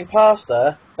steamrolling past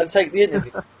her and take the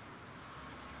interview.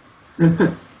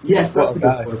 Yes, that's a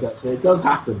Well, good point, actually. It does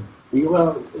happen.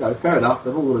 Well, fair enough.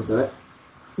 They've all got to do it.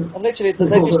 And literally,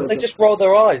 they just roll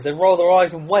their eyes. They roll their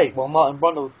eyes and wait while Martin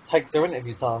Brundle takes their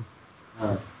interview time.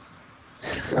 Oh,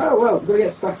 well, we've got to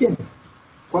get stuck in.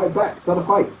 Fight back, start a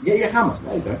fight. Get your hammer.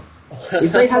 There you go.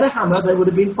 If they had a hammer, they would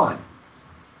have been fine.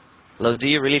 Well, do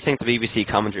you really think the BBC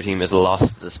commentary team is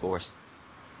lost to the sport?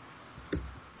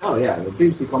 Oh yeah, the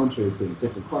BBC commentary team,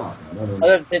 different class, man. I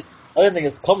don't think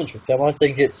it's the commentary team. I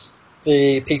think it's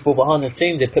the people behind the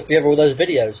scenes who put together all those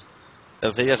videos.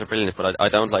 The videos are brilliant, but I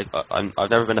don't like. I've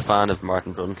never been a fan of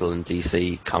Martin Brundle and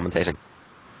DC commentating,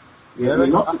 You're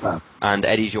not a fan. and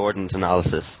Eddie Jordan's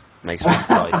analysis makes me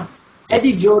cry.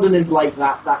 Eddie Jordan is like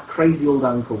that crazy old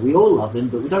uncle. We all love him,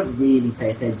 but we don't really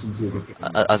pay attention to his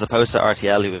opinions. As opposed to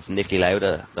RTL, who have Nicky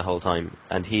Lauda the whole time,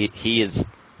 and he is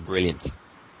brilliant.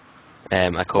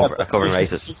 At covering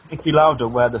races. Does Nicky Lauda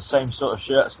wear the same sort of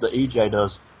shirts that EJ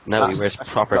does? No, he wears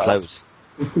proper clothes.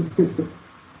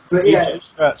 But yeah,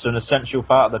 EJ shirts are an essential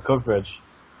part of the coverage.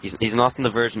 He's not in the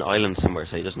Virgin Islands somewhere,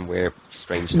 so he doesn't wear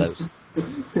strange clothes.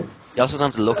 He also doesn't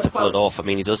have to look to pull it off. I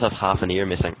mean, he does have half an ear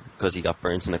missing because he got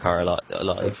burnt in a car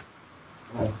alive.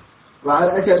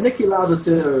 well, I said Nicky Lauda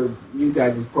to you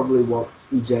guys is probably what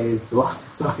EJ is to us.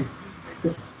 So.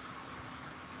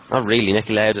 Not really.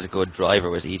 Nicky Lauda's a good driver,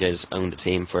 whereas EJ's owned the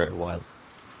team for a while.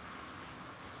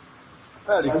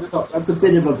 That's a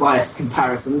bit of a biased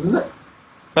comparison, isn't it?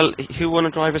 Well, who won a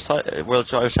World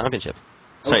Drivers' Championship?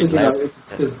 Sorry,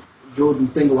 Because Jordan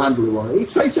single-handedly won it. He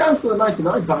trade chance for the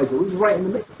 '99 title. He was right in the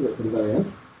mix of it to the very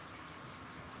end.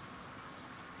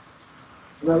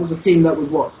 And that was a team that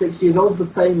was 6 years old, the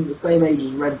same age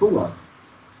as Red Bull are.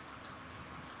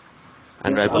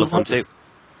 And Red Bull have won too.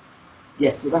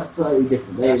 Yes, but that's slightly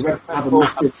different. They have a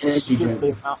massive energy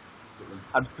drink.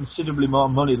 Had considerably more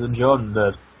money than Jordan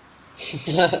did.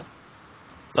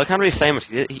 Well, I can't really say much.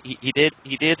 He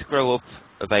did grow up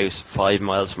about 5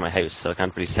 miles from my house, so I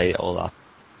can't really say all that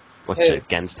much Who?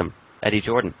 against him. Eddie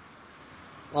Jordan,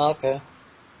 Oh, okay.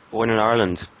 born in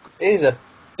Ireland. He's a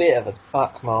bit of a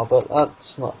backmar, but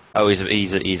that's not. Oh, he's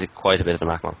quite a bit of an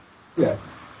acmal. Yes.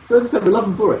 But as I said, we love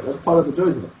them for it. That's part of the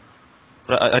joys of it.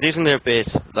 But I do think they're a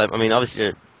bit. I mean, obviously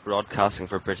they're broadcasting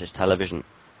for British television,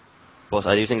 but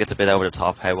I do think it's a bit over the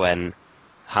top how when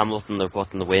Hamilton or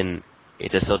Button the win,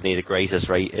 it is suddenly the greatest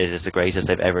it is the greatest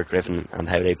they've ever driven, and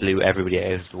how they blew everybody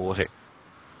out of the water.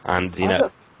 And I don't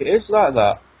think it is like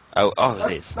that.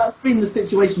 It is. That's been the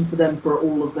situation for them for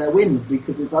all of their wins,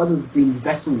 because it's either been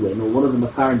Vettel win or one of the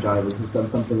McLaren drivers has done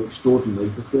something extraordinary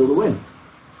to steal the win.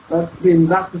 That's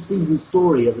the season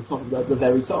story at the top of the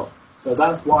very top. So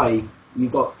that's why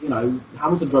you've got,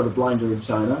 Hamilton drove a blinder in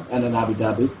China and in Abu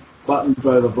Dhabi. Button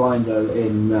drove a blinder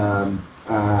in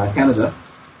Canada.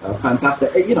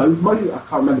 Fantastic. I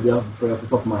can't remember the other three off the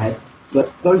top of my head,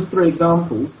 but those three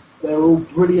examples, they're all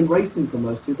brilliant racing from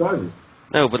those two drivers.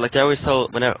 No, but like they always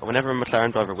told, whenever a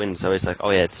McLaren driver wins, it's always like,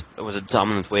 oh yeah, it was a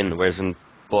dominant win. Whereas when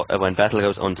Vettel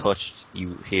goes untouched,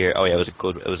 you hear, oh yeah,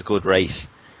 it was a good race.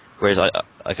 Whereas I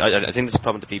think there's a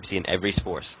problem with the BBC in every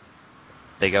sport.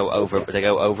 They go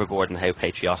overboard in how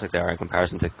patriotic they are in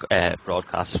comparison to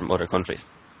broadcasters from other countries.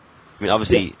 I mean,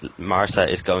 obviously, yes. Marsa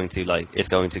is going to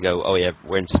go, oh yeah,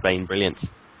 we're in Spain, brilliant. But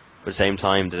at the same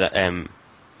time,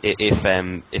 if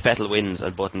Vettel wins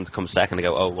and Button comes second, they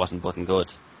go, oh, wasn't Button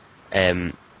good?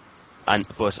 But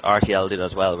RTL did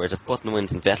as well. Whereas if Button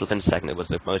wins and Vettel finishes second, it was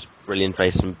the most brilliant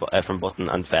race from Button,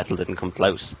 and Vettel didn't come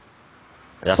close.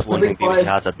 That's one thing BBC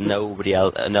has that no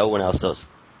one else does.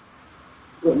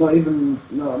 But no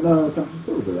countries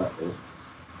do that.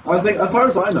 I think, as far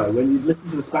as I know, when you listen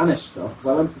to the Spanish stuff,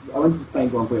 because I went to the Spain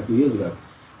Grand Prix a few years ago,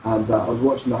 and I was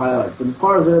watching the highlights, and as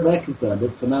far as they're concerned,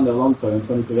 it's Fernando Alonso and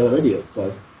 23 other idiots.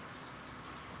 So,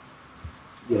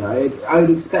 I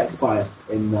would expect bias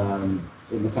in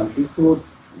the countries towards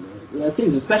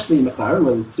teams, especially in McLaren,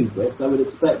 where there's two Brits. I would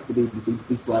expect the BBC to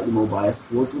be slightly more biased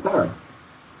towards McLaren.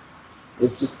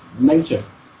 It's just nature.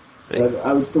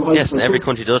 I would still hope. Yes, and every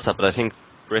country does that, but I think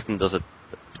Britain does it.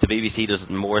 The BBC does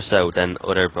it more so than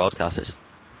other broadcasters.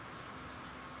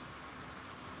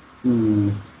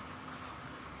 Like,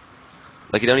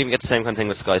 you don't even get the same kind of thing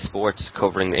with Sky Sports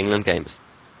covering England games.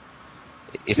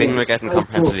 if England are getting that is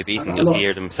comprehensively cool. beaten, I'm you'll not-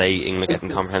 hear them say England are that's getting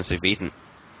cool. comprehensively beaten.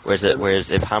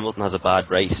 Whereas if Hamilton has a bad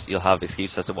race, you'll have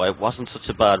excuses as to why it wasn't such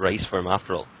a bad race for him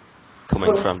after all, coming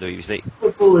Well, from the BBC.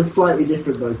 Football is slightly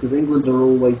different though, because England are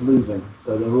always losing,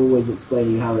 so they're always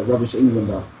explaining how rubbish England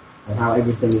are, and how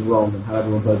everything is wrong, and how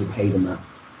everyone's overpaid in that.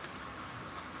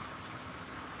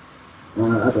 I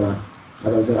don't know. I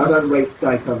don't rate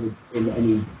Sky coverage in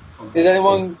any context. Is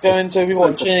anyone going to be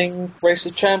watching Race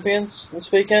of Champions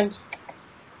this weekend?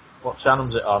 What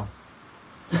channel's it on?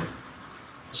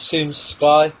 Assume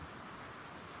Sky.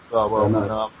 Oh, well, No.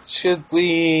 no. Should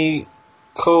we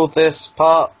call this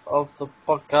part of the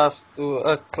podcast to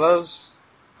a close?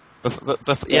 But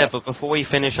before we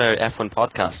finish our F1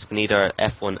 podcast, we need our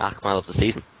F1 Akmal of the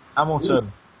season.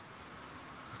 Hamilton.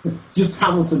 Just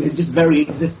Hamilton is just very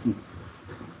existence.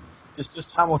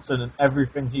 Just Hamilton and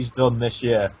everything he's done this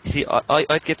year. You see,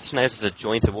 I'd give this now as a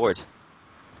joint award.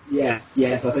 Yes,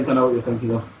 I think I know what you're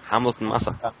thinking of. Hamilton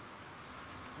Massa.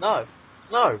 No.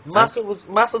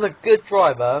 Massa's a good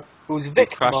driver who was He crashed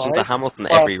victimised into Hamilton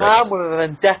by every a man race. with a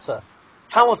vendetta.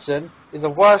 Hamilton is the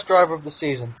worst driver of the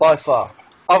season, by far,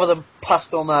 other than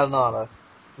Pastor Maldonado.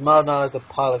 Maldonado is a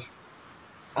pile of...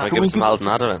 Can we Can give we it to give it to-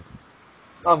 Maldonado then?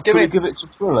 Can we give it to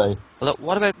Trulli? Look,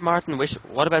 what about Martin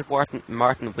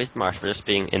Whitmarsh for just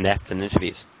being inept in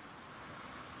interviews?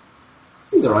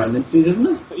 He's alright in interviews, isn't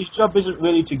he? But his job isn't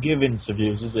really to give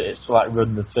interviews, is it? It's to, like,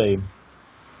 run the team.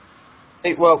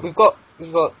 Well, we've got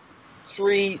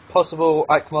 3 possible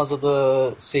Akmals of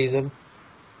the season.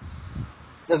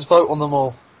 Let's vote on them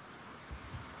all.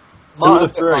 Who are the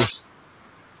Martin 3? Whitmarsh.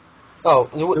 Oh,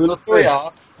 are the the 3 3?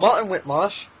 are Martin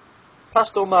Whitmarsh,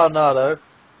 Pastor Maldonado,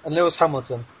 and Lewis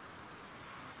Hamilton.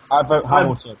 I vote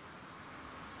Hamilton.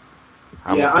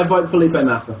 Yeah, I vote Felipe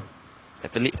Massa.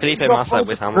 Felipe Massa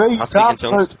with Hamilton has to be can't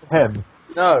conjunct. vote for him.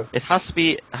 No. It has to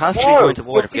be joint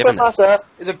award of Felipe given this. Massa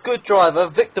is a good driver,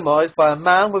 victimised by a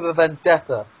man with a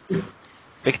vendetta.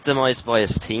 Victimised by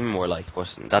his team, more like,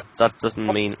 but that doesn't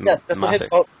mean Yeah, that's not his matter.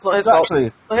 fault. Not his fault. Exactly.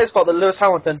 It's not his fault that Lewis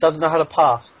Hamilton doesn't know how to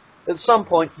pass. At some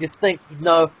point, you think you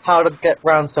know how to get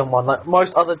round someone, like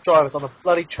most other drivers on the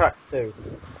bloody track do.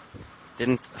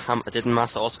 Didn't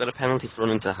Massa also get a penalty for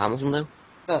running into Hamilton though?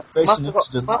 No, Racing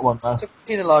incident, that one, though. Massa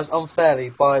penalised unfairly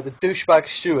by the douchebag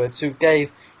stewards who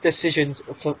gave gave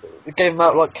him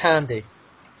out like candy.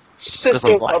 Because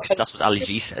I'm black. That's what Ali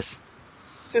G says.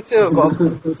 Still got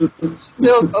a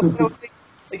penalty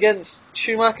against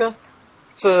Schumacher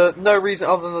for no reason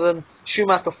other than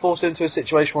Schumacher forced him into a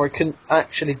situation where he couldn't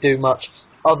actually do much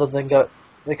other than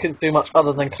They couldn't do much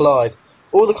other than collide.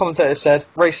 All the commentators said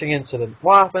racing incident.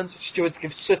 What happens? Stewards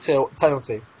give Suttil a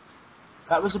penalty.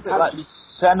 That was a bit like the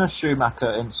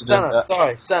Senna-Schumacher incident.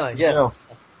 Senna. Yes. Brazil.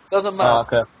 Doesn't matter.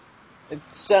 Oh, okay.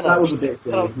 It's Senna. That was a bit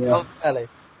silly, yeah. Unfairly.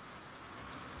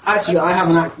 Actually, I have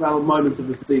an Akmal moment of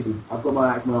the season. I've got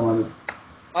my Akmal moment.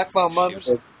 Akmal moment.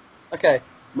 Shoot. Okay.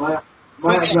 My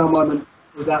Akmal moment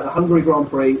was at the Hungary Grand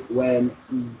Prix when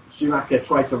Schumacher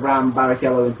tried to ram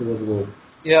Barrichello into the wall.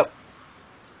 Yep.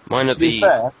 Mine would To be be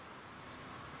fair,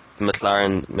 the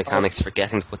McLaren mechanics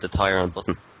forgetting to put the tyre on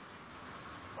button.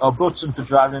 Button for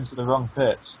driving into the wrong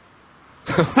pits.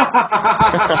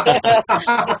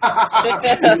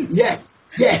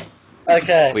 Yes.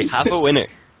 Okay. We have a winner.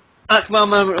 Akmal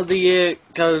moment of the year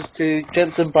goes to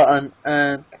Jenson Button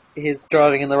and his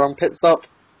driving in the wrong pit stop.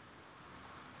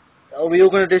 Are we all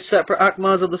going to do separate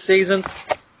Akmals of the season?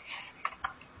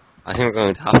 I think we're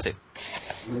going to have to.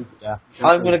 Yeah.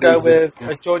 I'm going to go with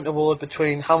a joint award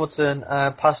between Hamilton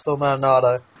and Pastor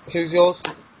Maldonado. Who's yours,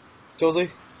 Josie?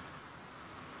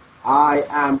 I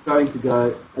am going to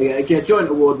go a joint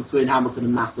award between Hamilton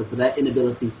and Massa for their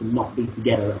inability to not be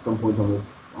together at some point on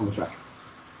the track.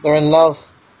 They're in love.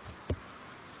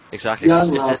 Exactly. Young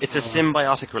It's a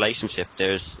symbiotic relationship.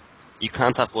 You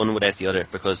can't have one without the other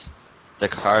because the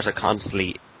cars are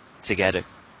constantly together.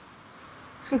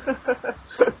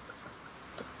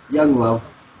 Young love.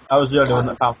 I was the only one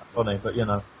that found that funny, but you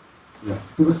know. Yeah.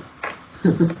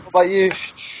 What about you,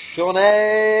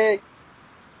 Shawnee?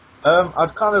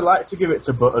 I'd kind of like to give it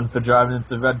to Button for driving into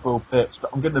the Red Bull pits,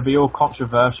 but I'm going to be all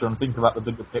controversial and think about the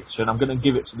bigger picture, and I'm going to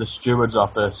give it to the steward's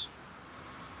office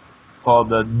for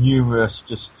the numerous,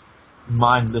 just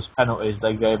mindless penalties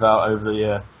they gave out over the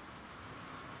year.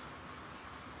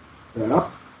 Fair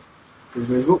enough. Seems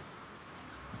reasonable.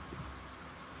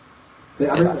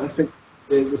 I think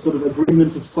the sort of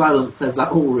agreement of silence says that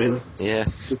all, really. Yeah.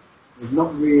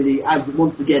 Not really, as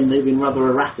once again they've been rather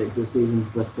erratic this season,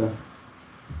 but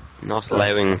Not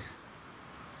allowing.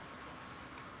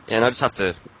 Yeah, and I just have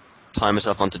to tie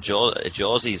myself onto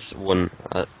Josie's one.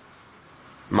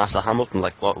 Massa Hamilton,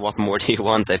 like, what more do you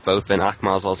want? They've both been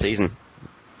Akmals all season.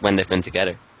 when they've been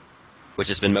together, which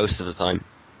has been most of the time.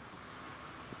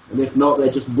 And if not, they're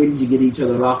just whinging at each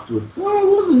other afterwards. Oh,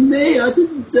 it wasn't me, I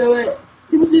didn't do it.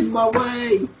 It was in my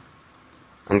way.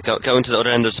 And going to the other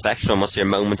end of the spectrum, what's your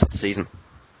moment of the season?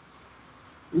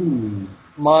 Ooh.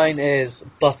 Mine is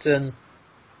Button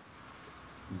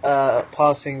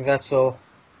passing Vettel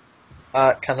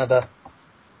at Canada.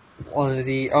 It's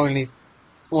only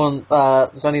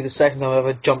the second time I've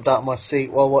ever jumped out of my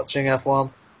seat while watching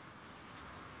F1.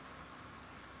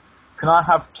 Can I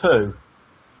have two?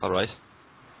 Alright.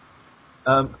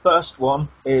 First one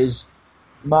is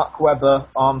Mark Webber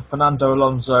on Fernando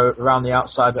Alonso around the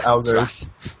outside of El Rouge.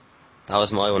 That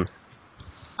was my one.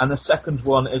 And the second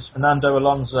one is Fernando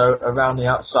Alonso around the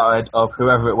outside of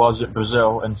whoever it was at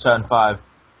Brazil in turn 5.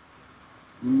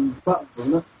 Button,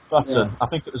 wasn't it? Button. Yeah. I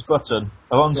think it was Button.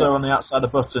 Alonso on the outside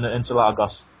of Button at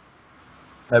Interlagos.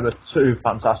 They were two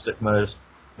fantastic moves.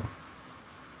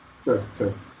 True.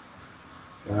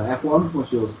 F1,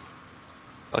 what's yours?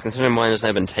 Well, considering mine has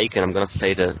now been taken, I'm going to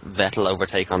say the Vettel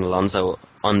overtake on Alonso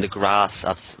on the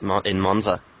grass in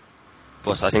Monza.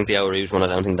 But I think the El Rouge one, I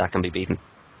don't think that can be beaten.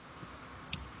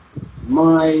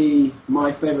 My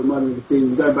favourite moment of the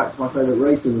season, going back to my favourite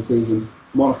race of the season,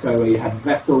 Monaco, where you had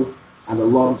Vettel and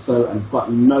Alonso and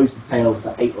Button nose to tail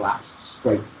for 8 laps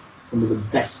straight. Some of the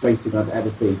best racing I've ever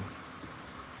seen.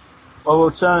 Or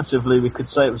alternatively, we could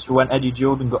say it was when Eddie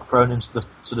Jordan got thrown into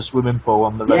the swimming pool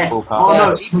on the Red Bull car. Oh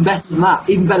no, even better than that.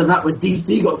 Even better than that when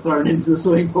DC got thrown into the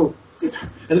swimming pool.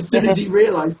 And as soon as he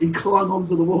realised, he clung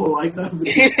onto the wall like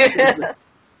nobody.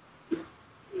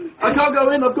 I can't go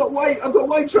in, I've got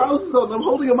white trousers on, I'm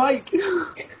holding a mic.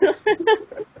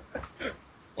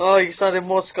 Oh, you sounded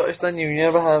more Scottish than you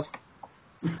ever have.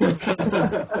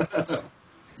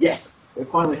 Yes, it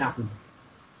finally happened.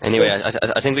 Anyway,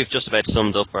 I think we've just about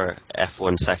summed up our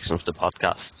F1 section of the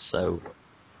podcast, so...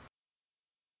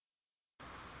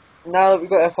 Now that we've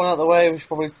got F1 out of the way, we should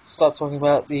probably start talking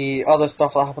about the other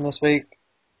stuff that happened this week.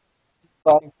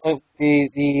 Starting point would be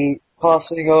the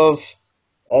passing of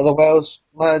the Wales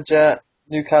manager,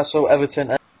 Newcastle,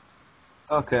 Everton.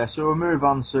 Okay, so we'll move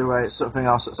on to something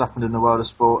else that's happened in the world of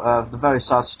sport. The very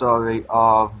sad story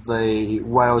of the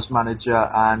Wales manager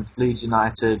and Leeds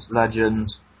United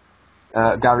legend,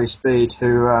 Gary Speed,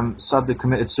 who sadly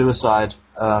committed suicide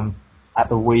at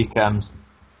the weekend.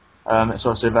 It's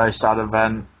obviously a very sad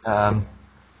event.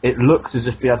 It looked as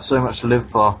if he had so much to live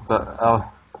for, but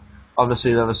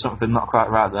obviously there was something not quite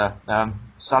right there.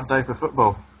 Sad day for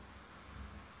football.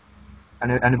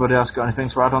 Anybody else got anything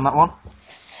to add on that one?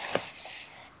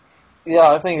 Yeah,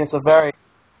 I think it's a very...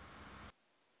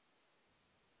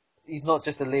 He's not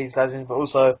just a Leeds legend, but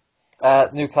also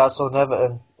Newcastle and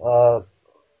Everton.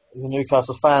 He's a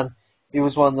Newcastle fan. He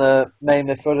was one of the main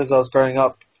midfielders I was growing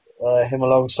up, him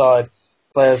alongside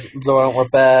players Laurent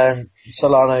Robert and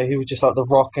Solano. He was just like the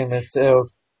rock in midfield.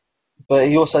 But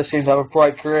he also seemed to have a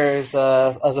bright career as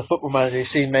a football manager. He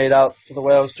seemed made out for the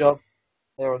Wales job.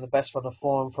 They were in the best run of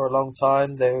form for a long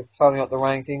time. They were climbing up the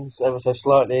rankings ever so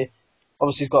slightly.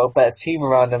 Obviously, he's got a better team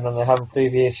around him than they have in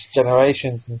previous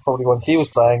generations, and probably when he was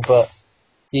playing. But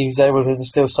he was able to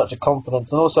instill such a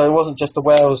confidence. And also, it wasn't just the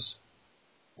Welsh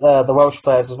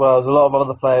players as well. There's a lot of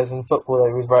other players in football that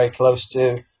he was very close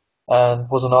to and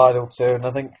was an idol to. And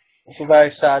I think it's a very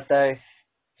sad day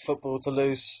for football to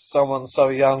lose someone so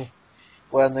young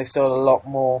when they still had a lot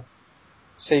more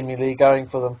seemingly going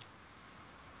for them.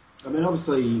 I mean,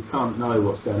 obviously you can't know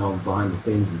what's going on behind the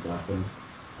scenes and stuff, and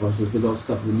obviously there's been lots of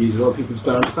stuff in the news. A lot of people just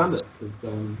don't understand it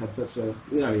because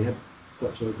he had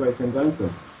such a great thing going for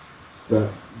him.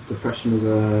 But depression is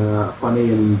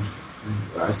funny, and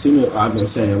I'm assuming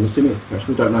it's depression.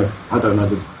 We don't know. I don't know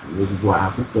the reasons why it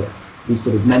happened, but these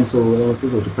sort of mental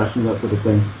illnesses or depression, that sort of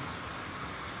thing,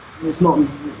 it's not.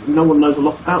 No one knows a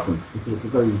lot about them because it's a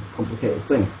very complicated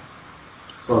thing.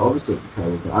 So obviously it's a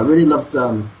terrible thing. I really loved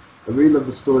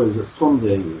the story. It was at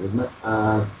Swansea, wasn't it?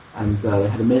 And they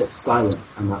had a minute's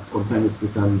silence, and that spontaneously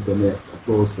turned into a minute's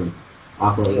applause for him.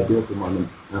 I thought it was a beautiful moment.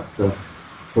 That's for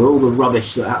all the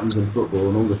rubbish that happens in football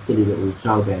and all the silly little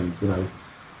child games, that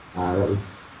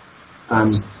was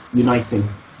fans uniting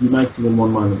in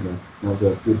one moment there. That was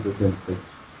a beautiful thing to see.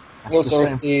 He also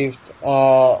received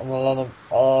 11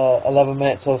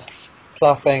 minutes of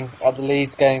clapping at the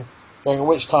Leeds game, during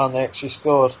which time they actually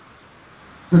scored.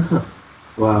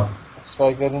 Wow. That's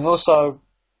very good. And also,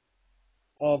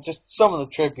 just some of the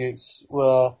tributes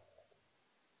were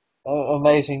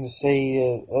amazing to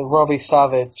see. Robbie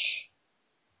Savage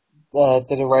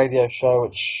did a radio show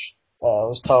which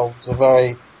was told was a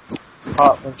very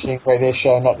heart-wrenching radio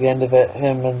show, and at the end of it,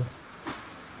 him and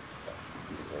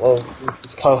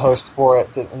his co-host for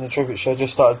it in the tribute show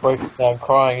just started breaking down,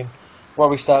 crying.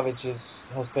 Robbie Savage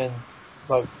has been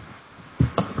like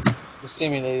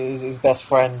seemingly his best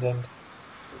friend, and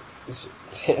it's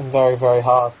hit him very, very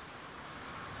hard.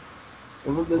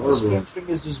 The strange thing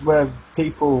is where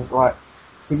people like.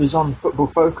 He was on Football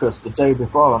Focus the day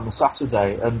before on the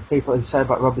Saturday, and people he said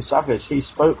about Robbie Savage. He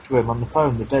spoke to him on the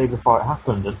phone the day before it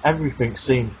happened, and everything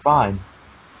seemed fine.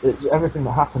 Everything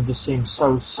that happened just seemed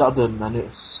so sudden, and it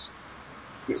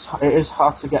is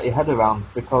hard to get your head around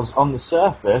because on the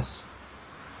surface,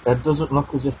 it doesn't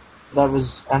look as if there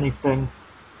was anything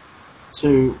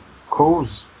to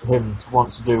cause him to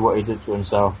want to do what he did to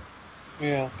himself.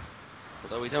 Yeah.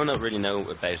 Although we don't really know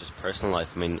about his personal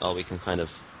life. I mean, all we can kind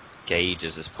of gauge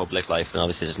is his public life, and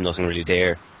obviously there's nothing really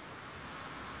there.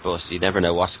 But you never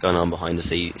know what's going on behind the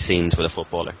scenes with a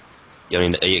footballer. You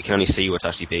can only see what's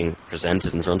actually being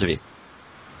presented in front of you.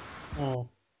 Well,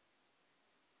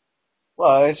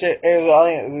 I think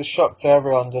it was a shock to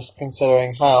everyone, just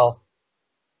considering how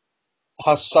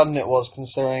sudden it was,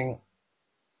 considering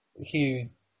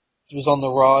he was on the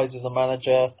rise as a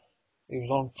manager. He was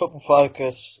on Football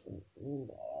Focus.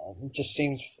 It just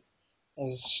seems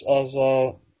as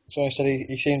someone said,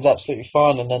 he seemed absolutely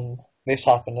fine, and then this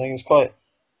happened. I think it's quite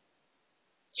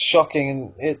shocking,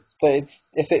 and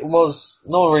if it was,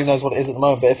 no one really knows what it is at the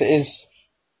moment. But if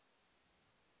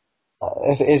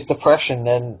it is depression,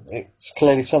 then it's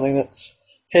clearly something that's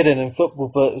hidden in football.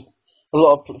 But a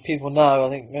lot of people now, I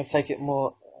think, are going to take it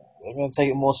more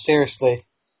seriously,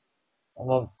 and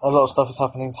a lot of stuff is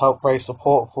happening to help raise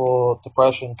support for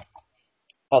depression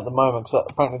at the moment. Because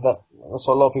apparently that's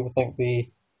what a lot of people think the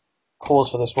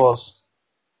cause for this was.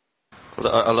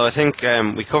 Although I think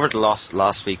we covered the loss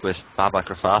last week with Babak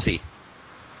Rafati,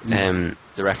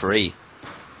 the referee,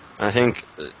 and I think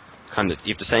kind of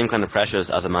you have the same kind of pressures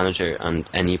as a manager and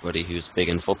anybody who's big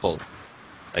in football.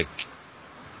 Like,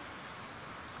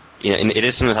 you know, it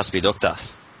is something that has to be looked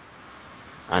at.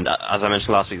 And as I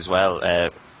mentioned last week as well,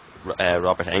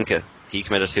 Robert Enke, he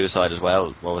committed suicide as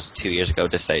well. What was it, 2 years ago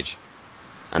at this stage?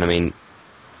 And I mean,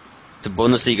 the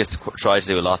Bundesliga tries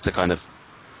to do a lot to kind of,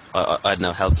 I don't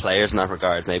know, help players in that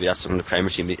regard. Maybe that's from the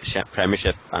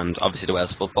Premiership and obviously the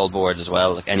Welsh Football Board as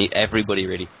well. Like everybody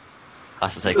really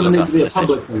has to take a look at it. It doesn't need to be a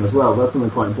public thing as well. That's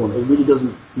something quite important. It really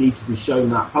doesn't need to be shown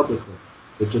that publicly.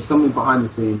 It's just something behind the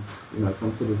scenes,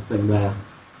 some sort of thing there.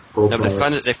 No,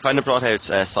 but they've kind of brought out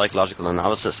psychological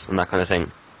analysis and that kind of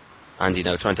thing, and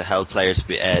trying to help players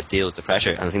deal with the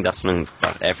pressure. And I think that's something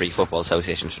that every football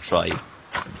association should try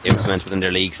implement within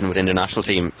their leagues and within their national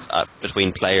team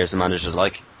between players and managers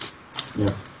alike. Yeah,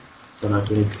 don't know if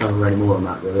we need to cover any more on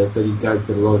that really. So you guys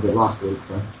did a lot of it last week,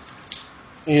 so.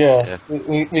 Yeah.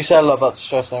 We said a lot about the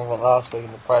stress and everything last week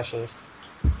and the pressures.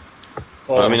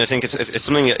 Well, I mean, I think it's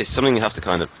something you have to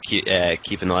kind of keep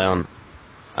an eye on,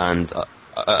 and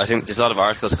I think there's a lot of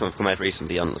articles come out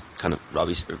recently on kind of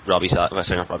not Robbie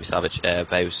Savage,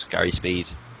 about Gary Speed,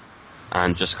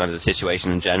 and just kind of the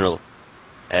situation in general,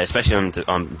 especially on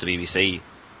the BBC.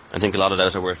 I think a lot of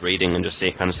those are worth reading and just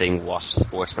seeing what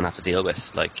sportsmen have to deal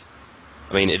with. Like,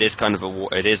 I mean, it is kind of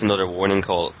it is another warning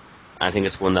call, and I think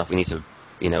it's one that we need to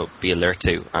be alert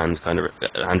to and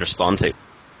and respond to.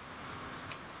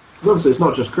 Because obviously it's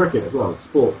not just cricket as well, it's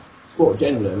sport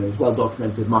generally. I mean, it's well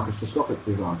documented. Marcus Trescothick, for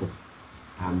example,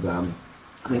 and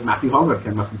I think Matthew Holgard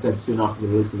came up and said soon after the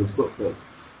release of his book that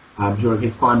during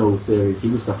his final series he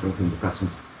was suffering from depression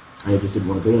and he just didn't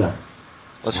want to be there.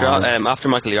 Well, sure. After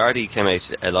Michael Yardy came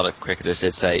out, a lot of cricketers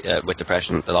did say with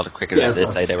depression. A lot of cricketers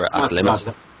did say they were at the limit.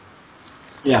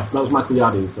 Yeah, that was Michael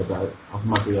Yardy who said that. After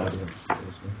Michael Yardy.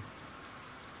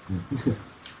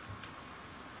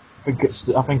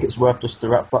 I think it's worth just to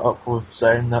wrap that up with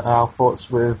saying that our thoughts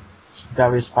with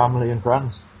Gary's family and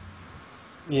friends.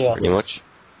 Yeah. Pretty much.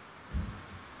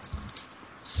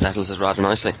 Settles us rather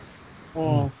nicely.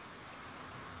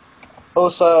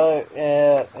 Also,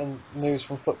 in news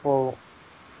from football,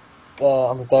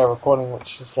 on the day of recording,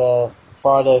 which is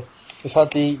Friday, we've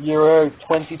had the Euro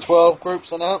 2012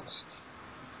 groups announced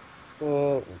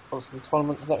for the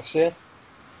tournaments next year.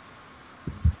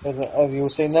 Have you all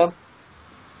seen them?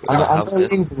 I know the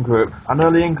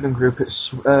England group.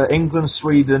 It's England,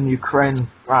 Sweden, Ukraine,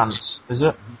 France. Is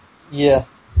it? Yeah.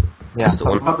 Yeah. The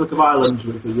Republic of Ireland,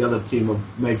 with the other team of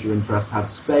major interest,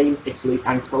 have Spain, Italy,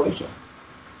 and Croatia.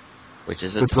 Which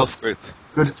is a tough group.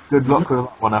 Good luck with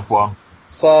that one, F1.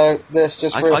 So this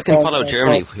just. I can follow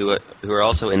Germany, who are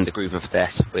also in the group of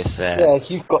death with. Yeah,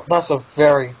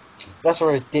 that's a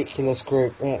ridiculous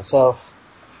group in itself.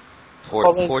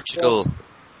 Portugal,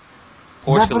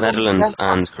 Netherlands,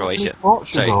 and Croatia.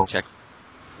 Portugal. Sorry, Czech.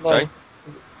 No, Sorry?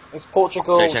 it's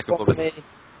Portugal, Czech Republic.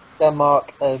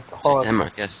 Denmark, and Say Holland.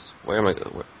 Denmark, yes. Where am I?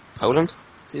 Poland?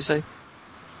 Did you say?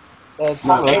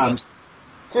 No,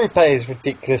 Group A is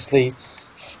ridiculously.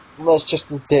 That's just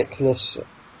ridiculous.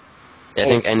 Yeah, I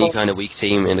think any kind of weak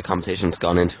team in the competition's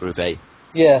gone into Group A.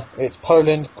 Yeah, it's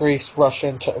Poland, Greece, Russia,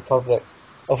 and Czech Republic,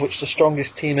 of which the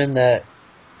strongest team in there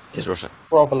Is Russia.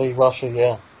 probably Russia.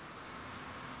 Yeah.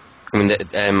 I mean,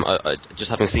 I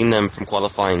just having seen them from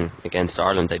qualifying against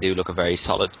Ireland, they do look a very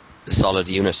solid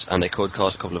unit, and they could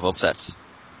cause a couple of upsets.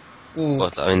 Mm.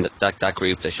 But I mean, that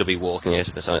group, they should be walking out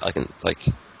of it. I can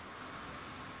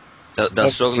they'll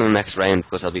struggle in the next round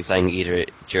because they'll be playing either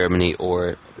Germany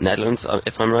or Netherlands,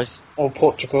 if I'm right, Or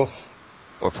Portugal.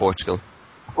 or Portugal.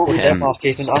 Or Denmark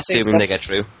even. I think Assuming they get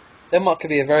through. Denmark could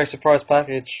be a very surprise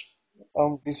package. I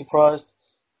wouldn't be surprised.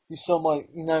 You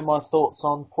know my thoughts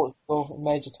on Portugal in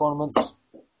major tournaments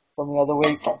from the other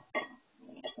week.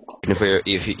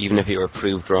 Even if you were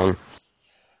proved wrong.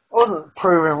 I wasn't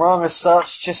proven wrong as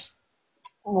such, just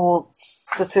more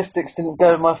statistics didn't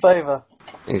go in my favour.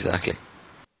 Exactly.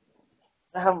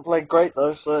 They haven't played great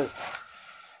though, so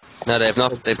No, they've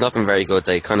not been very good.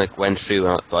 They kind of went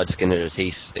through by the skin of their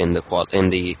teeth in the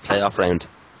playoff round.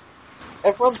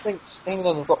 everyone thinks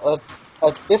England have got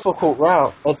a difficult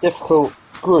route, a difficult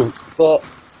group, but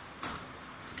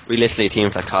Realistically, a team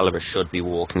of that caliber should be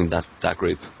walking that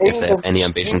group if they have any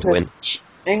ambition to win.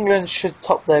 England should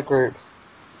top their group.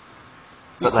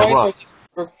 But they won't.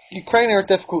 Ukraine are a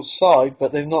difficult side,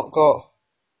 but they've not got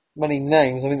many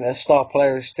names. I mean, their star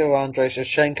player is still Andrei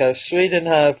Shevchenko. Sweden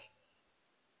have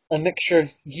a mixture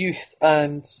of youth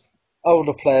and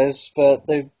older players, but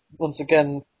once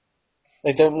again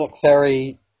they don't look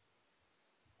very.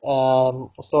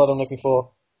 What's the word I'm looking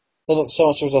for? They look so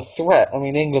much as a threat. I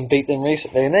mean, England beat them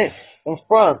recently, and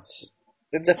France.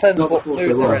 It depends Not what the force mood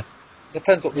they they're were. in.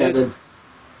 Depends what Yeah, mood.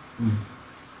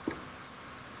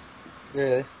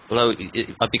 Really. Although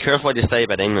I'd be careful what you say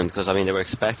about England because I mean they were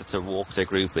expected to walk their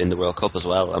group in the World Cup as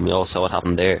well, and we all saw what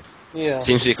happened there. Yeah.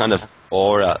 Seems to be kind of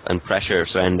aura and pressure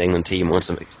surrounding the England team once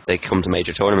they come to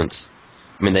major tournaments.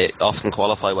 I mean, they often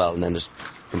qualify well and then just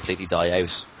completely die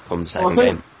out come the second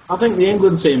game. I think the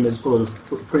England team is full of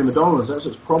prima donnas. That's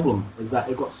its problem, is that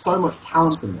they've got so much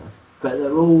talent in there, but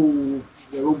they're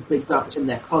all bigged up in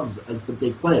their clubs as the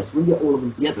big players. When you get all of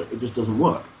them together, it just doesn't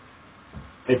work.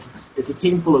 It's a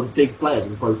team full of big players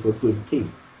as opposed to a good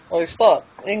team. Well,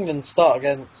 England start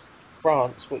against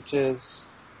France, which is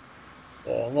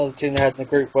another team they had in the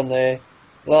group when they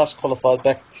last qualified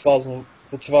back in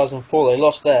 2004. They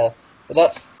lost there, but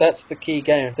that's the key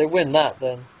game. If they win that,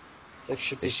 then they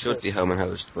should be. They should be home and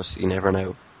host, but you never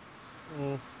know.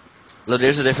 Mm. Look,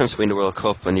 there's a difference between the World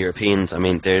Cup and the Europeans. I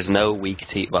mean, there's no weak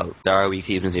team. Well, there are weak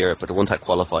teams in Europe, but the ones that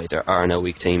qualify, there are no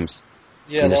weak teams.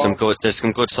 Yeah, And there's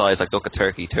some good sides. Like look at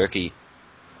Turkey. Turkey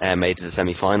made it to the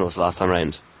semi-finals last time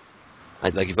round.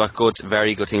 Like you've got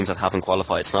very good teams that haven't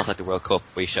qualified. It's not like the World Cup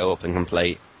where you show up and can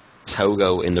play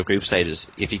Togo in the group stages.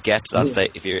 If you get to that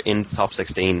state, if you're in the top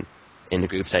 16 in the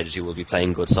group stages, you will be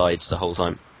playing good sides the whole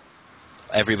time.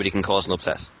 Everybody can cause an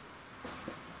upset.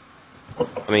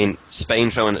 I mean, Spain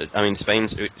showed it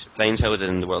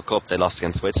in the World Cup. They lost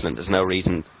against Switzerland. There's no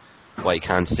reason why you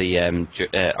can't see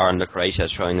Ireland or Croatia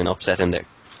throwing an upset in there.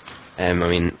 I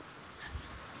mean,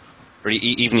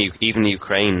 even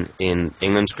Ukraine in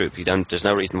England's group, there's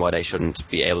no reason why they shouldn't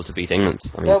be able to beat England.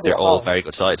 I mean, they're all very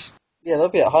good sides. Yeah, they'll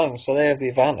be at home, so they have the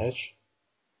advantage.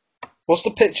 What's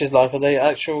the pitches like? Are they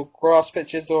actual grass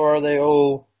pitches or are they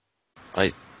all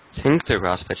I think they're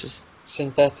grass pitches.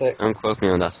 synthetic? Don't quote me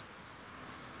on that.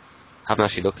 Haven't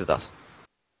actually looked at that.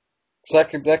 So that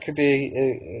could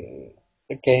be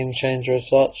a game changer as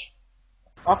such.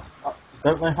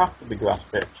 Don't they have to be grass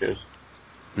pitches?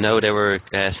 No, they were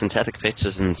synthetic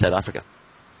pitches in South Africa.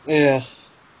 Yeah.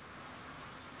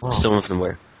 Oh. Some of them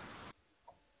were.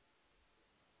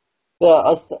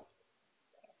 Yeah,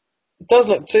 it does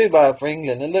look too bad for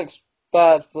England. It looks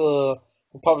bad for the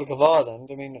Republic of Ireland.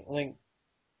 I mean, I think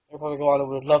the Republic of Ireland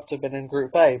would have loved to have been in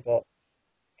Group A, but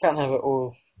can't have it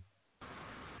all.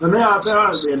 And they are at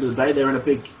the end of the day, they're in a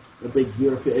big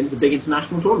European, it's a big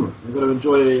international tournament. They've got to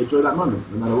enjoy that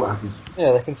moment, no matter what happens.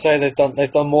 Yeah, they can say they've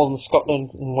done more than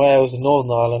Scotland and Wales and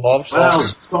Northern Ireland have. So. Well,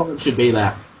 Scotland should be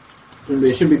there.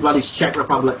 It should be bloody Czech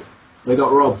Republic. They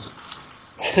got robbed.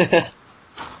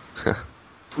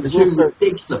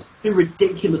 Two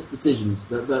ridiculous decisions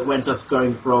that went us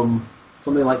going from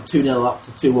something like 2-0 up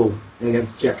to 2-all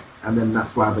against Czech, and then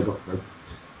that's why they got through.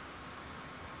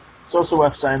 It's also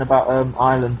worth saying about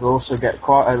Ireland will also get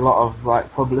quite a lot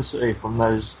of publicity from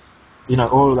those. You know,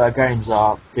 all of their games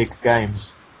are big games,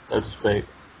 so to speak.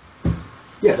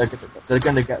 Yes. They're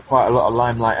going to get quite a lot of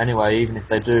limelight anyway, even if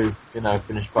they do,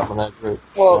 finish bottom of their group.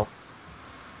 Well,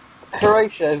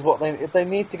 Croatia is what they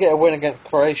need to get a win against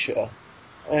Croatia,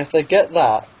 and if they get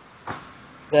that,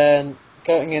 then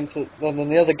in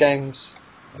the other games,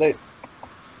 I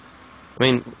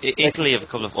mean, Italy have a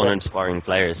couple of uninspiring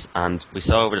players, and we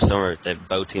saw over the summer that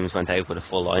both teams went out with a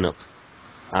full lineup,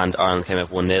 and Ireland came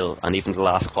out 1-0. And even the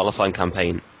last qualifying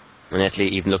campaign, when Italy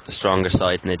even looked the stronger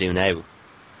side than they do now,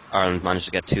 Ireland managed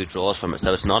to get 2 draws from it.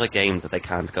 So it's not a game that they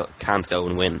can't go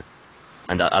and win.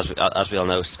 And as we all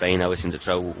know, Spain always seem to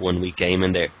throw one weak game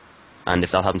in there, and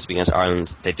if that happens to be against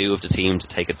Ireland, they do have the team to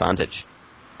take advantage.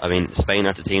 I mean, Spain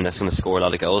are the team that's going to score a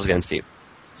lot of goals against you.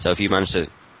 So if you manage to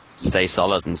stay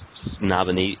solid and nab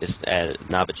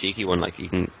a cheeky one, like you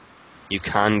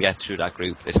can get through that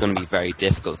group. It's going to be very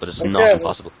difficult, but it's not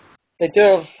impossible. They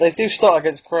do start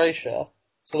against Croatia,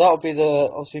 so that would be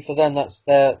obviously for them that's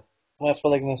where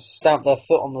they're going to stamp their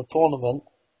foot on the tournament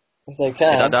if they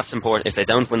can. Yeah, that's important. If they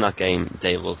don't win that game,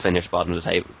 they will finish bottom of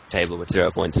the table with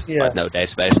 0 points. Yeah. I've no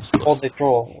doubt about it. Or they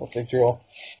draw,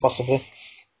 possibly.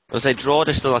 Well, if they draw,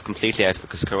 they're still not completely out,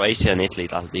 because Croatia and Italy,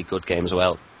 that'll be a good game as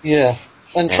well. Yeah,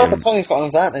 and Trapattoni's got an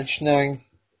advantage knowing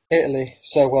Italy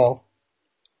so well.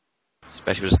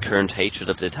 Especially with his current hatred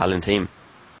of the Italian team.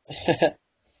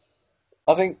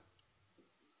 I think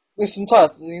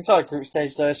the entire group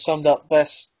stage though is summed up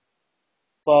best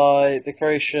by the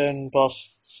Croatian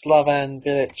boss Slavan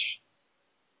Bilic,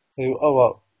 who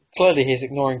clearly he's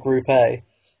ignoring Group A,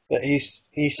 but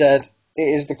he said it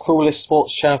is the cruelest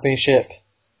sports championship.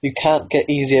 You can't get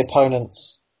easy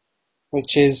opponents,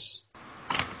 which is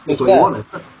that's what you want,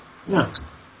 isn't it? Yeah.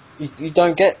 You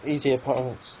don't get easy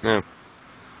opponents. No.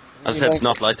 As I said, it's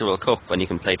not like the World Cup when you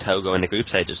can play Togo in the group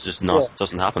stage. It's just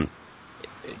doesn't happen.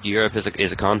 Europe is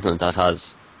a continent that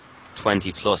has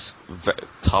 20 plus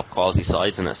top quality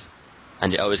sides in it,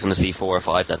 and you're always going to see 4 or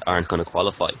 5 that aren't going to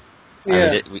qualify.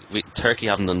 Yeah. And Turkey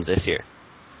haven't done it this year,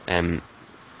 and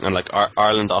like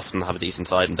Ireland often have a decent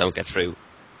side and don't get through.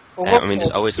 I mean,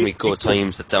 there's always going to be good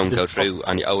times that don't go through,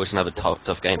 and you always going to have a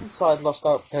tough game. One side lost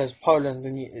out because Poland,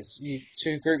 and it's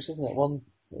 2 groups, isn't it? One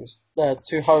is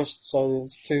 2 hosts, so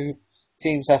there's 2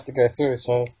 teams have to go through.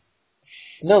 So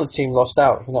another team lost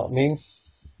out. If you know what I mean?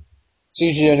 It's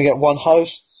usually you only get 1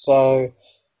 host, so.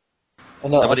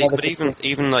 But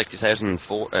even like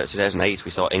 2008,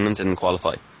 we saw England didn't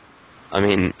qualify. I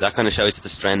mean, that kind of shows the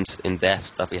strength in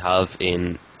depth that we have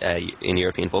in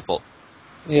European football.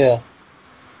 Yeah.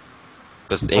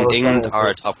 Because England are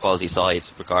a top quality side,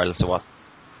 regardless of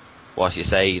what you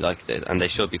say, and they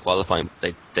should be qualifying.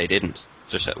 They didn't,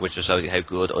 which just shows you how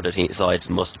good other sides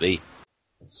must be.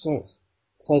 So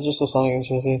I just saw something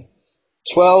interesting.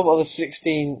 12 of the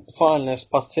 16 finalists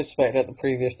participated at the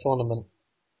previous tournament.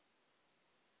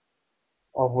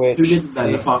 Of which who didn't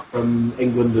then, apart from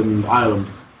England and Ireland?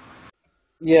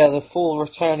 Yeah, the full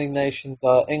returning nations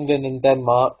are England and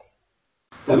Denmark.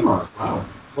 Denmark, wow.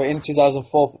 Were in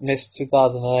 2004 but missed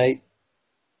 2008.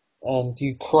 And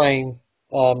Ukraine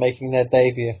making their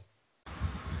debut.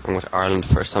 And with Ireland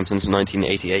first time since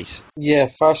 1988. Yeah,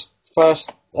 first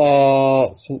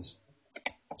since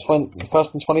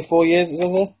first in 24 years,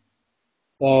 isn't it?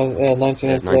 So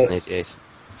 1988.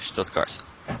 Stuttgart.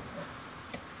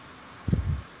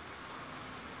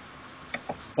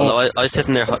 Although I was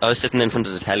sitting in front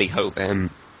of the telly,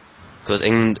 because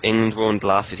England were one of the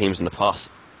last 2 teams in the pot,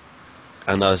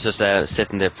 and I was just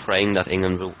sitting there praying that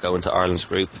England would go into Ireland's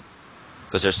group,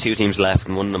 because there's 2 teams left,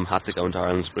 and one of them had to go into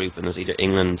Ireland's group, and it was either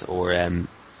England or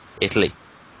Italy.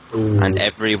 Ooh. And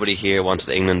everybody here wanted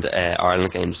the England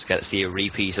Ireland game just to see a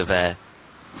repeat of the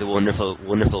wonderful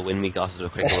win we got at the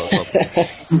Cricket World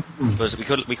Cup. Because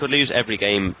we could lose every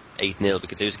game 8-0. We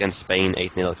could lose against Spain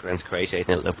 8-0, against Croatia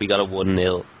 8-0. If we got a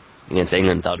 1-0 against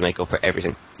England, that would make up for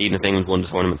everything, even if England won the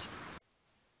tournament.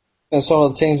 And some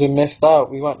of the teams we missed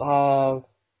out. We won't have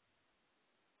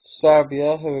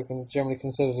Serbia, who are generally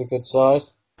considered a good side.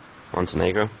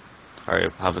 Montenegro, or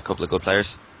have a couple of good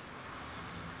players.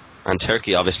 And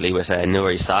Turkey, obviously, with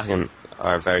Nuri Sahin,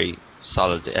 are a very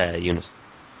solid unit.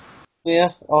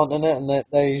 Yeah, aren't in it, and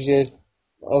they're usually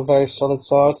a very solid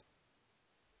side.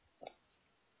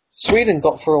 Sweden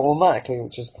got through automatically,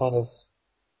 which is kind of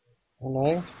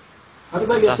annoying. How did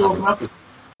they get through automatically?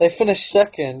 They finished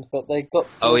second, but they got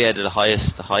through. Oh yeah, the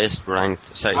highest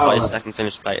ranked, second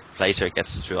finished placer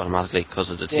gets through automatically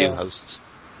because of the 2 hosts.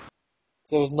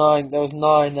 So there was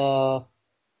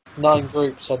 9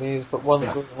 groups, so they used to put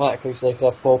 1 through automatically so they could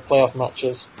have 4 playoff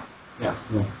matches. Yeah.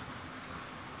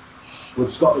 Well,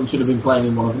 Scotland should have been playing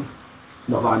in one of them.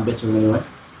 Not that I'm bitter anyway.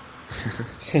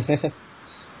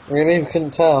 Really? We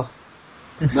couldn't tell.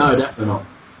 No, definitely not.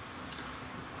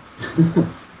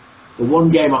 The one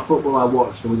game of football I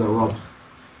watched and we got robbed.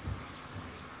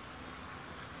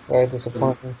 Very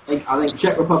disappointing. I think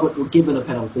Czech Republic were given a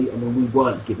penalty and then we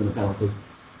weren't given a penalty.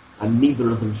 And neither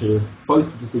of them should have.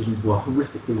 Both decisions were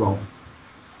horrifically wrong.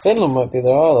 Finland won't be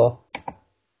there either.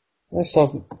 They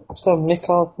still have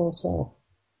Mikael Forsell.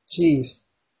 Jeez.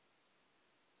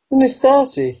 And he's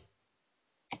 30.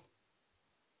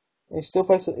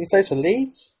 He plays for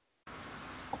Leeds?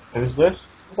 Who's this?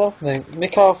 What's happening?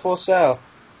 Mikael Forsell.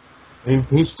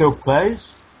 He still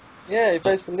plays? Yeah, he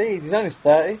plays for Leeds. He's only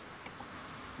 30.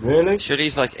 Really? Sure,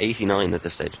 he's like 89 at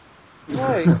this stage.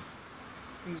 No,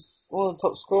 he's one of the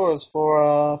top scorers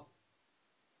for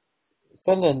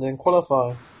Finland in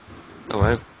qualifying. Oh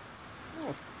wow.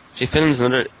 See, Finland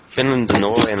and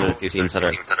Norway and another few teams that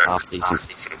are half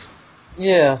decent.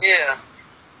 Yeah.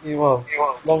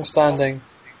 Long-standing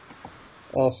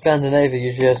Scandinavia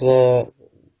usually has a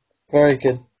very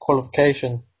good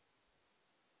qualification.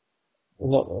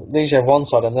 They usually have one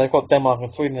side, and they've got Denmark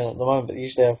and Sweden at the moment, but they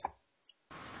usually have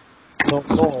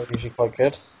Norway usually quite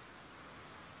good.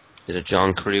 Is it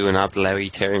John Carew and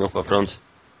Abdellaoui tearing up front?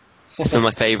 It's still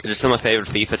my favorite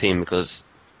FIFA team because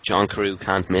John Carew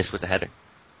can't miss with the header.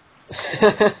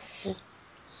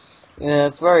 Yeah,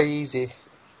 it's very easy.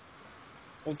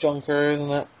 With John Carew,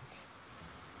 isn't it?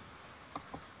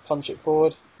 Punch it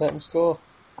forward, let him score.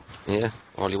 Yeah,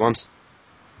 all he wants.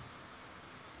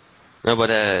 No,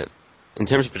 but in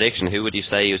terms of prediction, who would you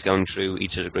say was going through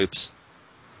each of the groups?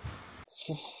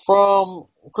 From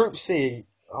Group C,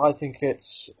 I think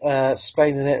it's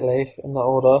Spain and Italy in that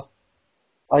order.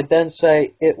 I'd then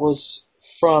say it was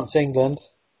France, England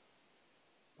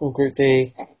from Group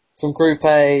D. From Group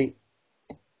A,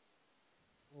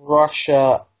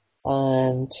 Russia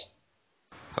and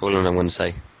Poland, I'm going to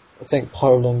say. I think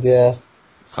Poland, yeah.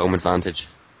 Home advantage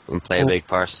will play a big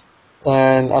part.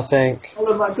 And I think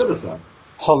Holland that good as that?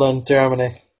 Holland,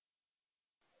 Germany.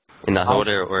 In that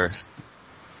order, or...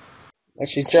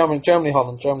 Actually, Germany,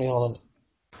 Holland.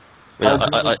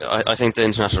 I think the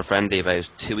international friendly about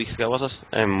 2 weeks ago, was it?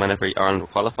 Whenever Ireland were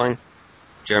qualifying,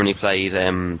 Germany played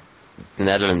the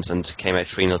Netherlands and came out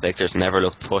 3-0 victors, never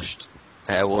looked pushed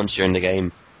once during the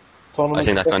game. I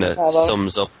think that kind of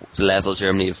sums up the level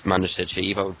Germany have managed to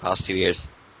achieve over the past 2 years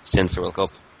since the World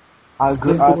Cup. I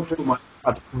agree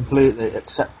completely,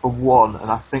 except for one, and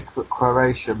I think that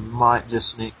Croatia might just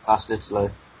sneak past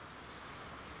Italy.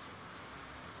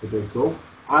 Pretty cool.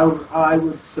 I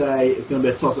would say it's going to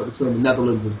be a toss-up between the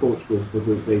Netherlands and Portugal for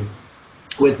Group B.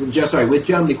 With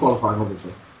Germany qualifying,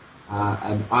 obviously.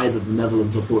 And either the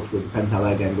Netherlands or Portugal, depends how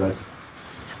their game goes.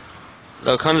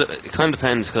 So it kind of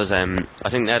depends because I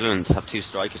think Netherlands have two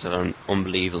strikers that are in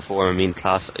unbelievable form. I mean,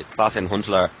 Klaassen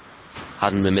Huntelaar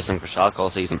hasn't been missing for Schalke all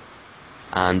season,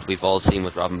 and we've all seen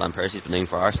what Robin van Persie's been doing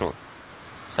for Arsenal.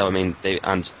 So I mean,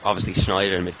 and obviously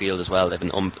Schneider in midfield as well. They've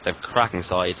a cracking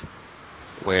side,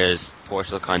 whereas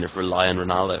Portugal kind of rely on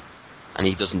Ronaldo, and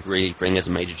he doesn't really bring it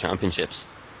to major championships,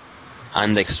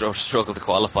 and they struggle to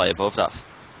qualify above that.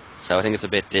 So I think it's a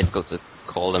bit difficult to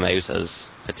call them out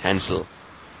as potential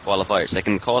qualifiers. They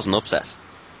can cause an upset,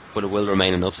 but it will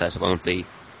remain an upset. It won't be.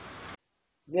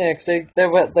 Yeah, because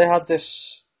they had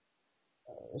this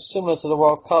similar to the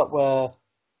World Cup where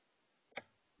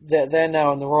they're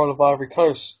now in the role of Ivory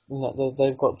Coast, and that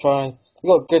they've got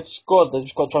a good squad. They've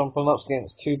just got to try and pull up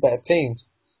against two better teams.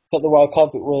 So at the World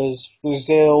Cup, it was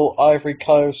Brazil, Ivory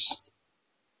Coast,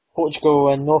 Portugal,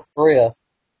 and North Korea,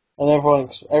 and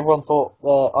everyone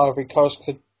thought Ivory Coast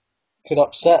could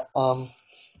upset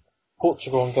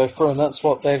Portugal and go through, and that's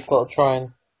what they've got to try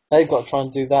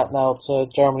and do that now to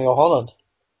Germany or Holland.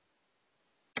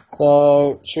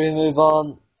 So should we move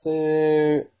on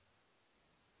to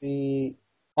the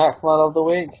Ahmad of the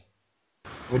week?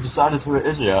 We decided who it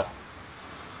is yet.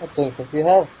 I don't think we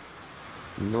have.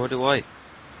 Nor do I.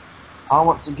 I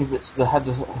want to give it to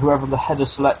whoever the head of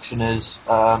selection is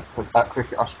at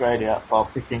Cricket Australia for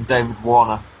picking David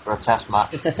Warner for a test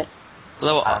match.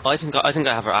 Although I think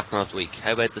I have our Ahmad of the week.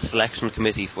 How about the selection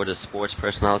committee for the Sports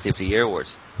Personality of the Year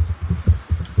awards?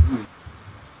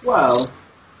 Well,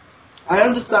 I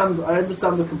understand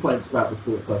the complaints about the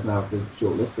sport personality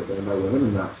shortlist, that there are no women,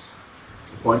 and that's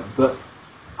the point. But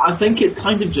I think it's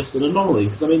kind of just an anomaly,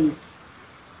 because I mean,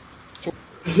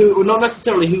 not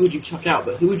necessarily who would you chuck out,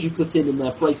 but who would you put in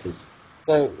their places?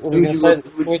 So we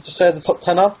just say the top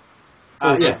 10 up?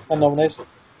 Yeah. 10 nominees.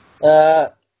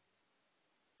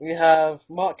 We have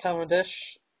Mark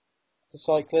Cavendish for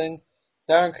cycling,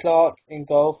 Darren Clark in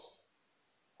golf,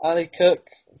 Ali Cook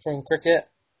from cricket,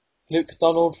 Luke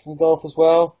Donald from golf as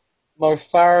well, Mo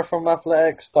Farah from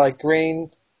athletics, Guy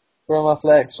Green from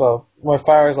athletics. Well, Mo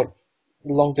Farah is like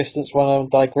long distance runner,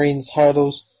 Di Green's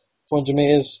hurdles, 400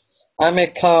 meters.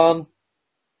 Amir Khan,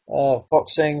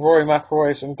 boxing. Rory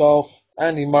McIlroy some golf.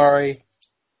 Andy Murray,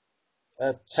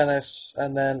 tennis,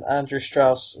 and then Andrew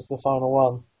Strauss is the final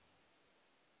one.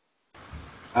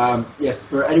 Yes,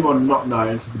 for anyone not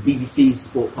knowing, this is the BBC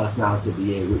Sport Personality of the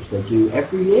Year, which they do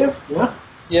every year, yeah?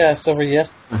 Yeah, it's every year.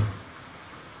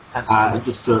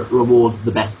 Just to reward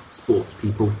the best sports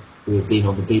people who have been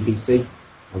on the BBC.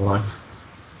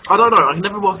 I don't know, I can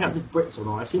never work out if it's Brits or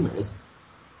not, I assume it is.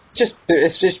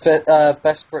 It's just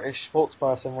best British sports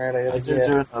person, really. They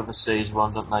do an overseas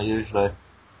one, don't they, usually?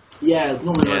 Yeah,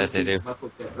 normally Yeah, they do. That's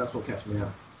what catches me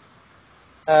out.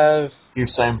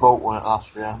 Usain Bolt won it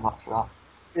last year, I'm not sure.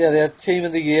 Yeah, they had Team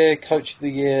of the Year, Coach of the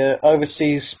Year,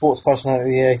 Overseas Sports Personality of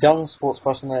the Year, Young Sports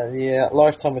Personality of the Year,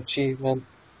 Lifetime Achievement,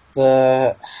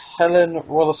 the Helen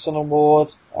Rollison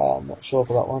Award, I'm not sure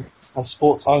for that one, and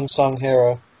Sports Unsung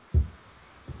Hero.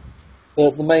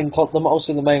 The main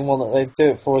one that they do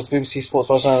it for is the BBC Sports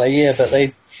Personality of the Year, but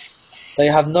they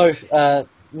have no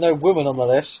women on the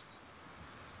list.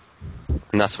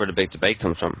 And that's where the big debate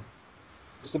comes from.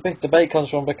 The big debate comes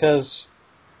from because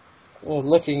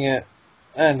looking at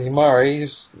Andy Murray,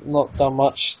 who's not done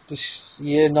much this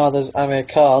year, neither has Amir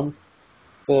Khan,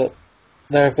 but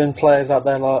there have been players out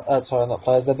there like, not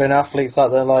players, there have been athletes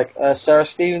out there like Sarah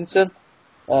Stevenson,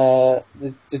 the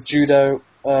judo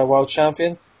world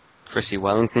champion. Chrissy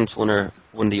Wellington's won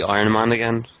the Ironman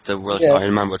again, the World Yeah.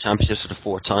 Ironman World Championships for the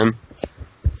fourth time.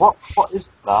 What is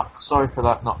that? Sorry for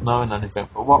that, not knowing anything,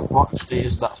 but what actually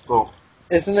is that sport?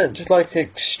 Isn't it just like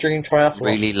extreme triathlon?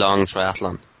 Really long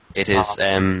triathlon. It is,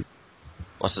 I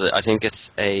think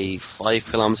it's a 5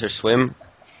 kilometre swim,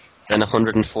 then a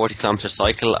 140 kilometre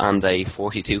cycle, and a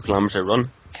 42 kilometre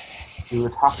run. You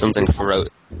would have Something to for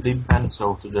be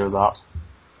mental to do that.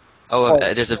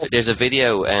 there's a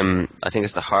video. I think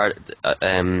it's the hardest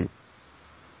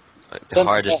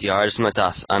yard, or something like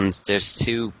that. And there's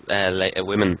two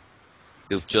women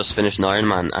who've just finished an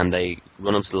Ironman, and they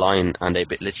run up to the line and they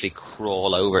literally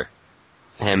crawl over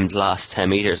the last 10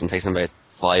 meters, and takes them about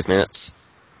 5 minutes,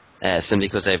 simply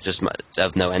because they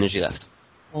have no energy left.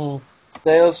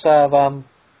 They also have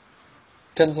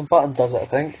Jensen Button does it, I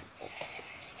think.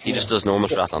 He just does normal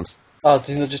triathlons. Oh,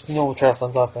 these are just normal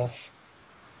triathlons out there.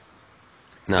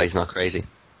 No, he's not crazy.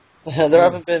 There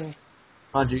haven't been.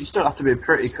 Mind you still have to be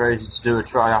pretty crazy to do a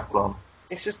triathlon.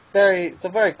 It's a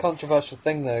very controversial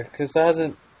thing though, because there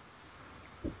have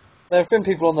been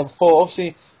people on there before.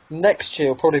 Obviously, next year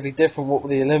will probably be different. What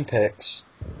with the Olympics?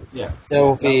 Yeah, There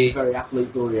will be very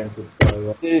athletes oriented.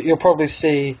 So you'll probably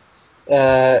see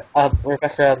Rebecca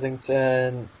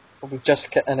Adlington, probably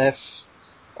Jessica Ennis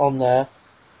on there,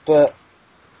 but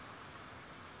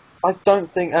I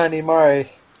don't think Andy Murray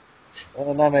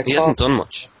and Amir He Khan. hasn't done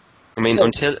much. I mean,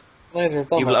 Neither have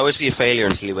done he will much. always be a failure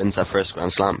until he wins that first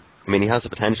Grand Slam. I mean, he has the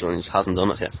potential and he just hasn't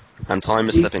done it yet. And time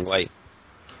is slipping away.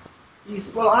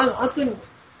 I think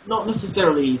not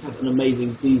necessarily he's had an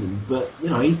amazing season, but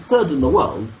he's third in the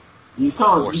world. You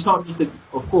can't just think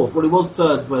of fourth. Well, he was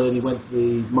third when he went to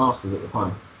the Masters at the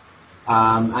time,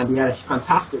 and he had a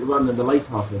fantastic run in the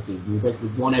later half of the season. He basically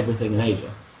won everything in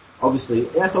Asia. Obviously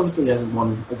he hasn't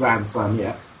won a Grand Slam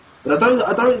yet. But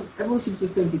I don't. Everyone seems to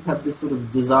think he's had this sort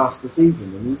of disaster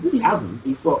season, and he really hasn't.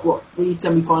 He's got 3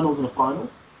 semi-finals and a final.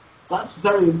 That's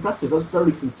very impressive. That's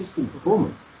very consistent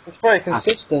performance. It's very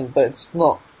consistent, but it's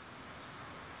not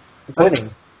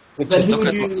winning. Look at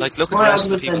the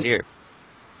rest of the people here.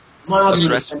 My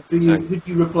argument then, who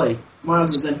do you replace? My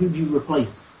argument then, who do you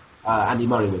replace Andy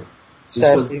Murray with?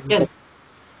 Because again,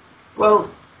 well,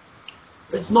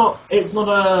 it's not a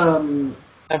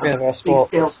big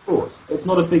scale sport. It's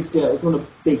not a big scale. It's not a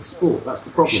big sport. That's the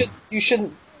problem. You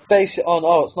shouldn't base it on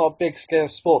it's not a big scale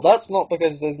sport. That's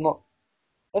because there's not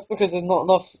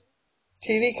enough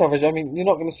TV coverage. I mean, you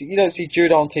don't see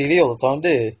judo on TV all the time, do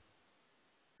you?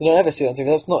 You don't ever see it on TV.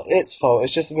 That's not its fault.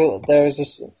 It's just that there is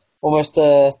this almost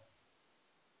a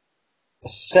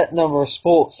set number of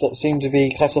sports that seem to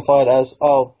be classified as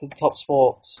the top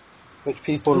sports, which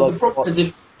people like. The problem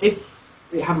is if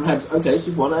they haven't had so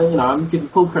you've won. I'm giving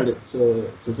full credit to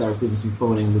Sarah Stevenson for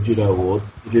winning the judo award,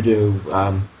 the judo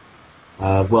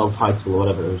world title or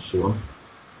whatever she won.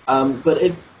 But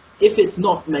if it's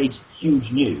not made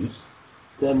huge news,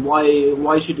 then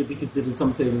why should it be considered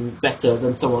something better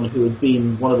than someone who has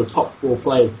been one of the top 4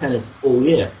 players tennis all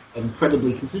year,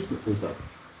 incredibly consistently so?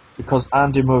 Because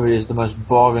Andy Murray is the most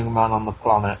boring man on the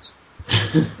planet.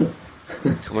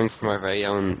 Coming from our very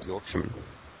own Yorkshireman.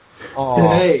 Oh,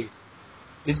 hey,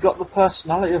 he's got the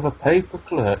personality of a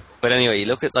paperclip. But anyway, you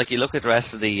look at the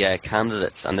rest of the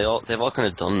candidates, and they've all kind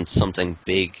of done something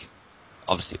big.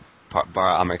 Obviously,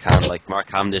 bar Amir Khan. Like Mark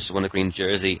Cavendish won a green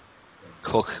jersey.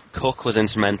 Cook was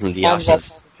instrumental in the And World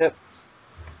Ashes Championship.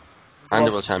 and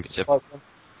the World Championship.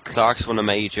 Clark's won a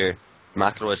major.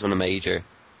 McIlroy's won a major.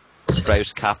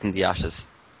 Sprout captained the Ashes.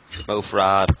 Mo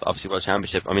Farah, obviously World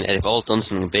Championship. I mean, they've all done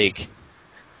something big.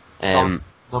 Number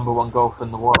one golfer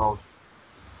in the world.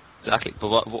 Exactly.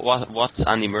 But what's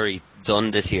Andy Murray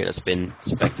done this year that's been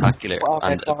spectacular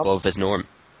and above his norm?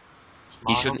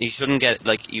 He shouldn't get,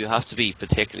 like, you have to be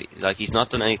particularly, like, he's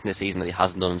not done anything this season that he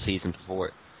hasn't done in the season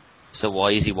before. So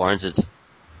why is he warranted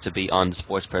to be on the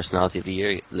Sports Personality of the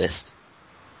Year list?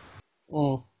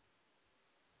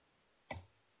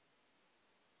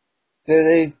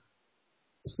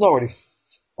 It's not really.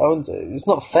 It's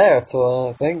not fair at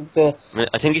all. I think.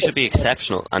 I think he should be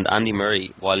exceptional, and Andy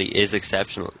Murray, while he is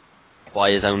exceptional,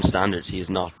 by his own standards, he has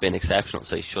not been exceptional,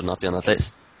 so he should not be on that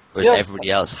list. Whereas everybody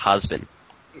else has been.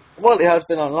 Well, he has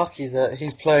been unlucky that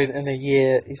he's played in a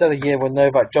year. He's had a year when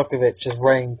Novak Djokovic has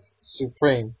reigned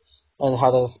supreme and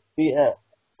had an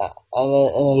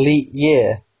elite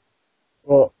year.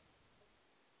 But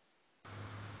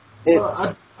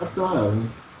it's. I don't know.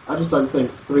 I just don't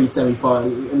think three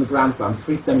semi-finals in the Grand Slams,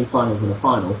 three semi-finals and a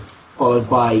final, followed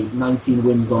by 19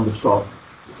 wins on the trot,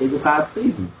 is a bad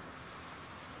season.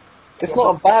 It's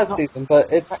not a bad season,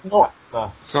 but it's not.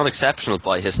 It's not exceptional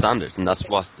by his standards, and that's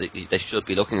what they should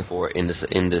be looking for in this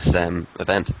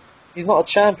event. He's not a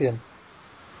champion.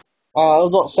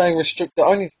 I'm not saying restrict it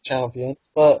only to champions,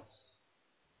 but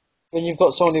when you've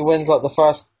got someone who wins like the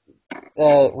first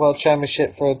World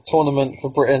Championship for a tournament for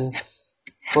Britain,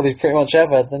 probably pretty much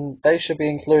ever, then they should be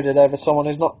included over someone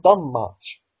who's not done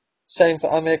much. Same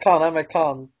for Amir Khan. Amir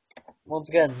Khan, once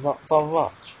again, not done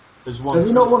much. Has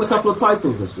he not won a couple of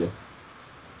titles this year?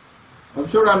 I'm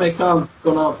sure Amir Khan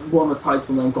won a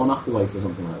title and then gone up a weight or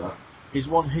something like that. He's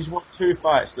won 2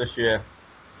 fights this year.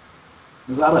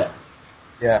 Is that it?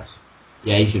 Yes.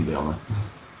 Yeah, he shouldn't be on it.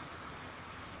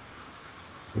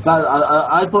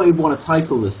 I thought he won a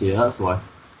title this year, that's why.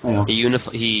 Hang on.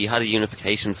 He had a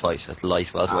unification fight at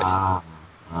light welterweight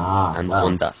and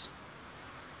won that.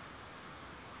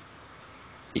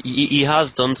 He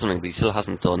has done something, but he still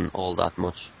hasn't done all that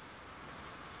much.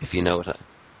 If you know what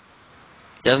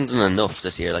he hasn't done enough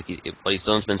this year. Like what he's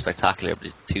done has been spectacular,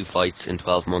 but 2 fights in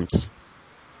 12 months,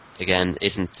 again,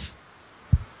 isn't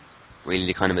really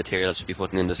the kind of material that should be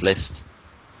putting in this list.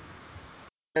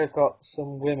 He's got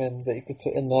some women that you could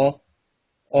put in there.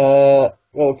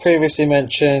 Previously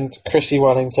mentioned Chrissy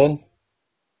Wellington,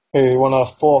 who won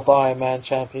her 4th Ironman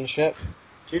championship.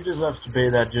 She deserves to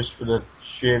be there just for the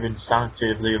sheer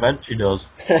insanity of the event she does.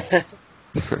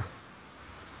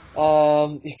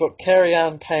 You've got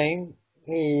Kerry-Anne Payne,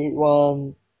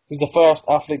 who's the first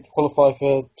athlete to qualify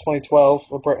for 2012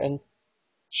 for Britain.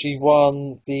 She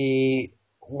won the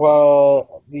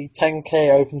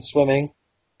 10k open swimming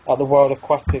at the World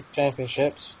Aquatic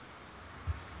Championships.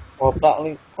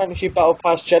 Apparently she battled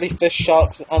past jellyfish,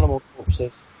 sharks, and animal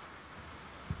corpses.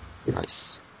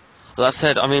 Nice. Well, that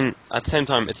said, I mean, at the same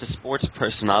time, it's a sports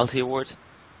personality award.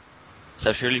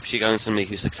 So surely she going to somebody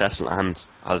who's successful and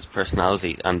has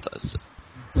personality, and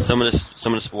some of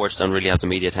the sports don't really have the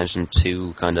media attention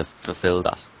to kind of fulfill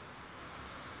that.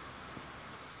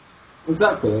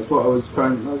 Exactly, that's what I was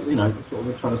trying. That's what I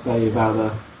was trying to say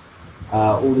about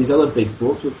all these other big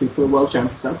sports, which people are world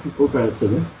champions at, and full credit to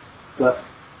them. But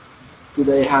do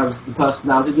they have the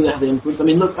personality? Do they have the influence? I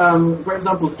mean, look, a great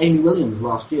example is Amy Williams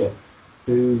last year,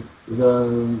 who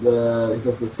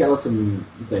does the skeleton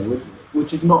thing,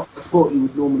 which is not a sport you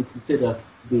would normally consider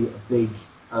to be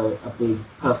a big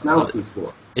personality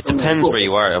sport. It depends where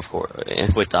you are, of course,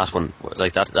 with that one.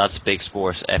 Like that's a big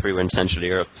sport everywhere in Central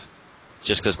Europe.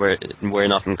 Just because we're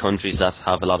not in countries that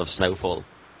have a lot of snowfall,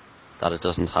 that it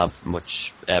doesn't have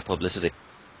much publicity.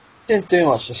 Didn't do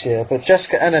much this year, but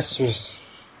Jessica Ennis is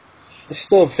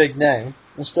still a big name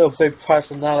and still a big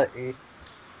personality.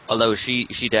 Although she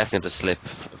definitely had to slip.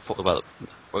 Well,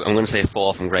 I'm going to say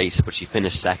fall from grace, but she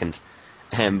finished second.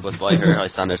 But by her high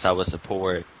standards,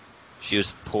 she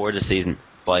was poor this season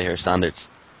by her standards.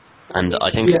 And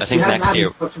I think next year.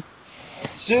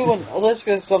 Let's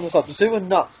go sum this up. Zoo and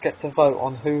Nuts get to vote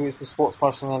on who is the sports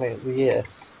personality of the year.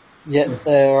 Yet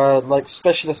there are like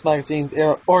specialist magazines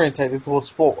orientated towards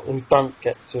sport who don't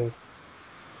get to.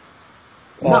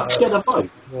 Nuts get a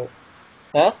vote.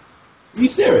 Huh? Are you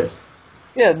serious?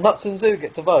 Yeah, Nuts and Zoo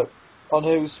get to vote on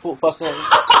who's sports personality.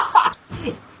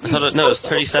 I thought it was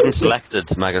 37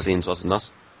 selected magazines, was it not?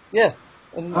 Yeah.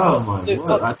 And Nuts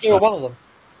and Zoo are one of them.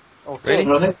 Really?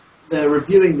 I think they're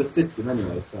reviewing the system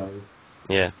anyway, so.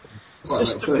 Yeah. The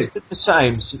system has been the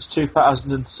same since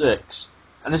 2006.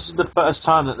 And this is the first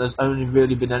time that there's only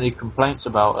really been any complaints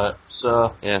about it.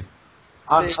 So Yeah.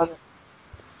 I See, can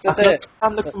that's it.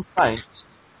 understand the complaints,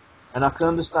 and I can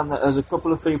understand that there's a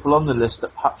couple of people on the list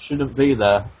that perhaps shouldn't be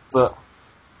there. But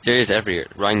There is every year.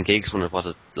 Ryan Giggs won it, was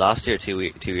it last year or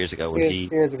 2 years ago? When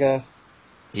Years ago.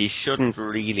 he shouldn't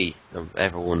really have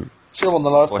ever won Should have won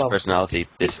the sports lifetime. personality.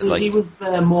 He was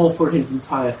there more for his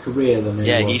entire career than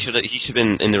Yeah, he he was. should have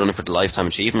been in the running for the Lifetime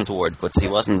Achievement Award, but he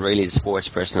wasn't really the sports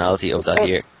personality of that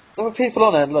year. There were people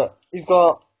on it. Look, you've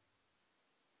got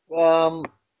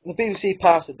the BBC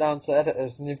passed it down to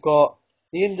editors, and you've got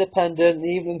the Independent, the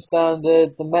Evening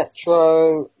Standard, the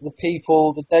Metro, the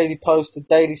People, the Daily Post, the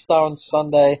Daily Star on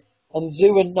Sunday, and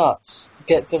Zoo and Nuts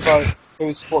get to vote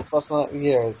who sports personality of the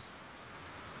year is.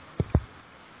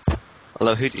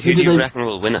 Although, who Who do you they- reckon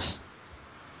will win it?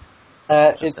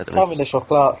 It's out of Cavendish or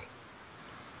Clark. Do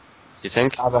you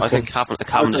think? I reckon- I think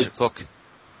Cavendish or Cook.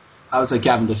 I would say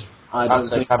Cavendish. I I'd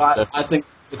say think. Cavendish. I think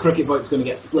the cricket vote's going to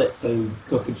get split, so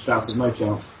Cook and Strauss have no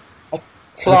chance.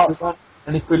 Clark.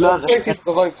 And if we There's learn, three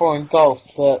people to vote for in golf,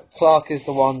 but Clark is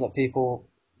the one that people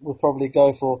will probably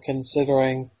go for,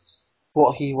 considering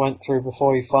what he went through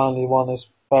before he finally won his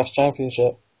first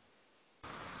championship.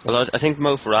 Well, I think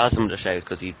Mo Farah would have shouted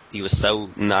because he was so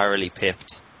narrowly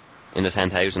pipped in the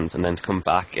 10,000 and then to come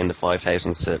back in the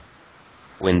 5,000 to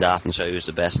win that and show he was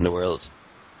the best in the world.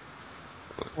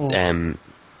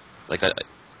 Like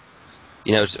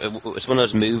it's one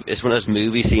of those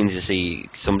movie scenes you see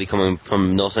somebody coming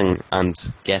from nothing and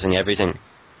getting everything.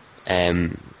 I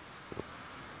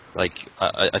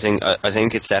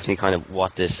think it's definitely kind of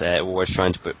what this award's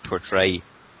trying to portray.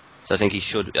 So I think he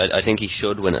should. I think he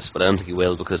should win it, but I don't think he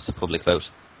will because it's a public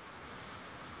vote.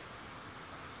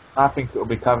 I think it'll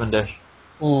be Cavendish.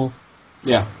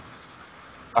 Yeah.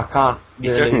 I can't He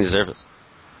really. certainly deserves it.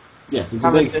 Yes, he's a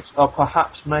big. Cavendish, or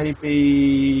perhaps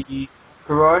maybe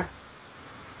Roy.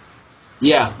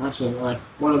 Yeah, actually,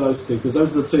 one of those two, because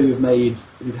those are the two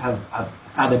who have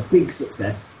had a big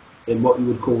success in what you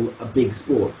would call a big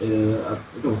sport, I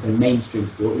don't want to say mainstream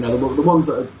sport. You know, the ones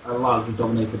that are largely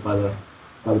dominated by the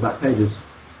back pages.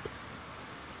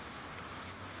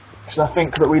 Because I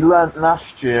think that we learnt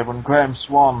last year when Graham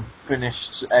Swan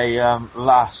finished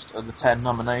last of the 10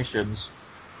 nominations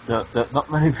that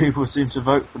not many people seem to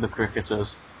vote for the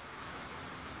cricketers.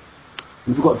 If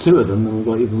we've got two of them, then we've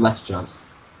got even less chance.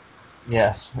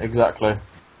 Yes, exactly.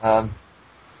 I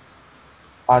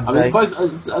mean,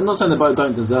 both. I'm not saying they both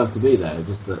don't deserve to be there,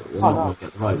 just that they're not going to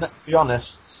get the vote. Let's be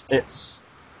honest, it's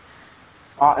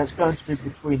going to be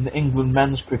between the England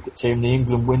men's cricket team, the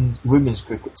England women's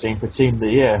cricket team for Team of the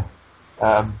Year.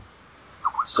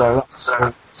 So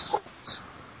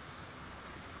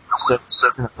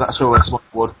that's always one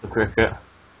award for cricket.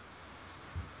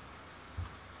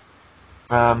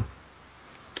 So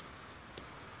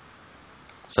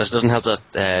it doesn't help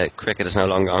that cricket is no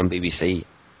longer on BBC.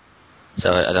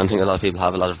 So I don't think a lot of people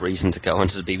have a lot of reason to go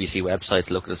onto the BBC website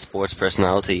to look at a sports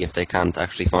personality if they can't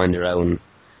actually find their own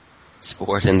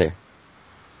sport in there.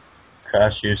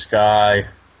 Curse you, Sky.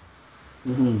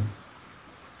 Mm-hmm.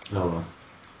 Oh well.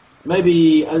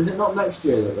 Maybe is it not next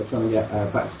year that they're trying to get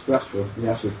back to terrestrial the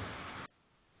Ashes?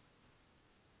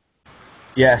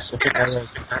 Yes, I think there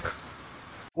is.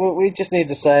 Well, we just need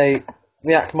to say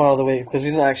the Akmal of the week because we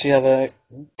didn't actually have a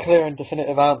clear and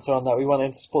definitive answer on that. We went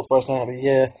into sports personality of the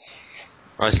year.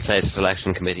 I should say it's a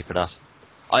selection committee for that.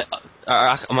 My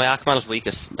Akmal of the week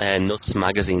is Nuts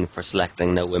magazine for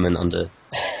selecting no women on the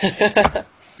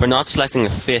for not selecting a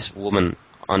fit woman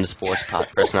on the sports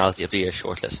personality of the year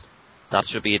shortlist. That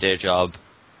should be their job.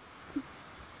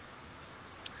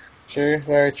 True,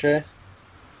 very true.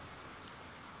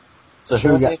 So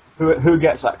who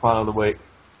gets that clown of the week?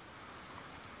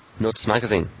 Nuts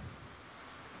magazine.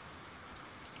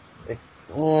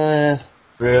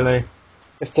 Really?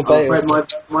 It's I'm debatable.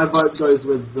 afraid my vote goes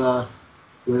with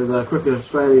Cricket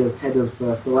Australia's head of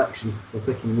selection for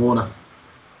picking Warner.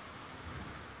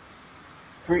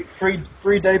 Three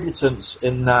debutants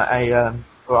in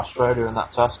for Australia in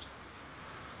that test.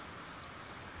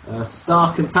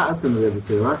 Stark and Patterson are the other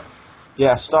two, right?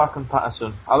 Yeah, Stark and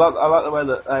Patterson. I like the way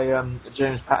that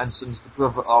James Pattinson's the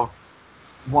brother of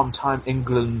one-time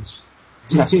England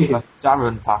test player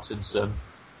Darren Pattinson.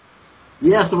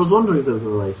 Yes, I was wondering if there was a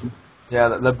relation.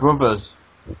 Yeah, they're brothers.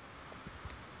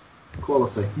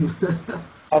 Quality.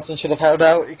 Hudson should have held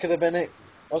out. He could have been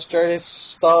Australia's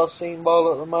star seam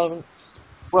bowler at the moment.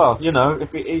 Well, you know,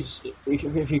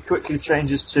 if he quickly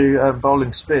changes to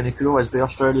bowling spin, he could always be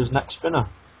Australia's next spinner.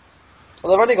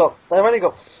 Well, they've only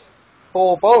got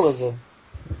 4 bowlers in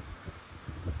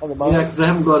at the moment. Yeah, because they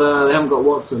haven't got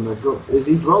Watson. Is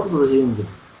he dropped or is he injured?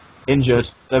 Injured.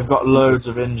 They've got loads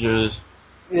of injuries.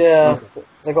 Yeah, Okay.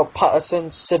 they got Patterson,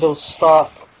 Siddle,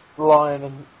 Stark, Lyon,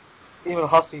 and even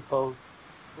Hussey pulled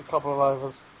a couple of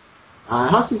overs.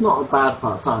 Hussey's not a bad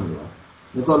part-timer, though.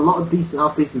 They've got a lot of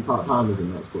half-decent part-timers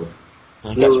in that squad.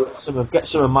 And get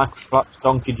some of Michael Clark's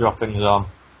donkey droppings on.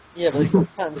 Yeah, but they've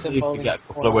got Patterson You can bowling get a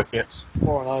couple of wickets.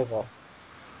 4 and over.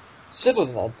 Siddle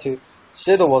didn't have two.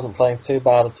 Siddle wasn't playing too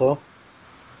bad at all.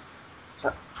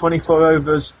 24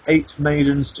 overs, 8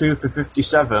 maidens, 2 for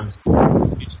 57.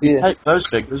 You'd take those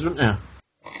figures, wouldn't you?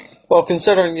 Well,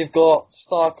 considering you've got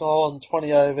Stark on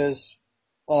 20 overs,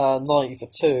 90 for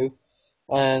 2,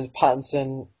 and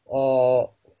Pattinson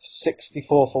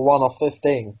 64 for 1 off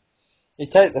 15, you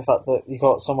take the fact that you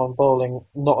got someone bowling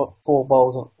not at 4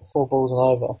 balls and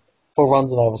over, 4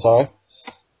 runs and over. Sorry.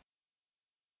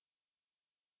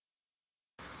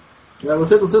 Yeah, well,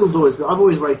 Siddle's always been. I've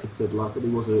always rated Siddle. I think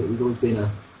he's always been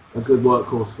a good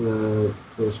workhorse for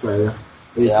Australia,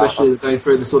 especially going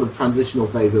through the sort of transitional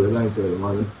phase that they're going through at the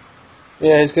moment.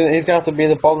 Yeah, he's gonna have to be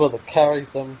the bowler that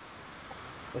carries them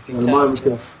if he At can. the moment,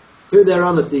 because who their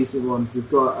other decent ones?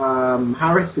 You've got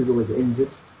Harris, who's always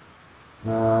injured.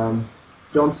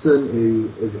 Johnson, who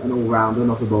is an all-rounder,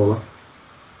 not a bowler.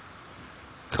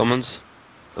 Cummins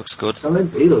looks good.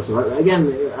 Cummins, he looks alright.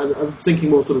 Again, I'm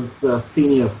thinking more sort of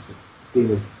seniors,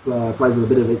 players with a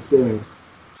bit of experience.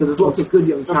 So there's lots of good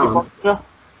young talent.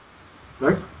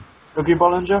 Sorry? Dougie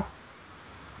Bollinger?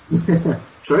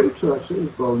 True, actually, he's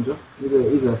Bollinger.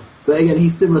 But again,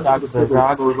 he's similar to sort of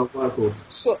Dag. Siddle, workhorse.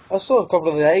 So I saw a couple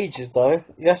of the ages though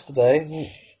yesterday.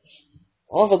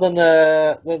 Other than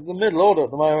the middle order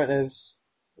at the moment is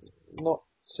not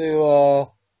too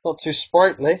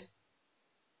sprightly.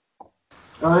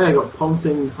 Oh yeah, you got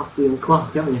Ponting, Hussey, and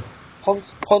Clark, haven't you?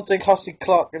 Ponting, Hussey,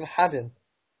 Clark, and Haddon,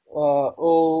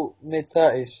 all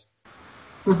mid-30s.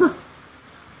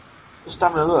 Just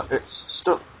having a look, it's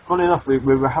stuck. Funny enough, we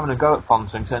were having a go at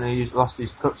Ponting, and he lost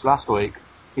his touch last week.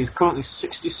 He's currently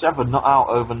 67, not out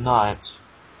overnight.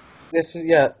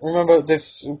 Remember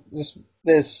this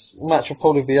match will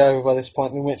probably be over by this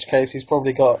point. In which case, he's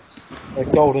probably got a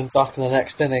golden duck in the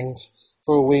next innings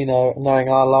for all we know, knowing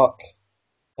our luck.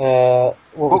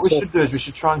 What we should do is we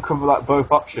should try and cover like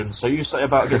both options. So you say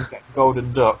about him getting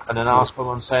golden duck, and then I'll come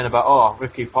on saying about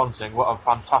Ricky Ponting, what a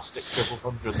fantastic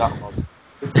 100 that was.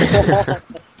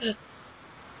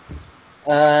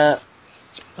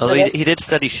 Although he did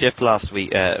steady ship last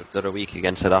week, the other week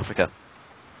against South Africa,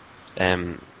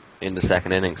 in the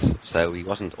second innings, so he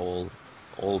wasn't all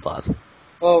bad.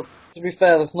 Well, to be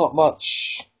fair, there's not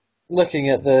much. Looking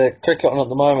at the cricket on at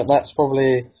the moment, that's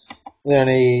probably the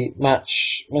only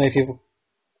match many people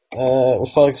would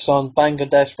focus on.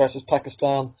 Bangladesh versus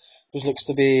Pakistan, which looks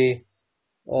to be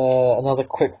another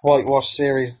quick whitewash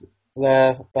series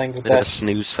there. Bangladesh. Bit of a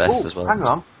snooze fest as well. Hang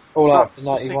on. All out for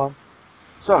 91.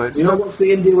 Sorry, you not watch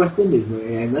the India-West Indies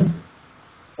game then?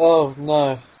 Oh,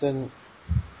 no, didn't.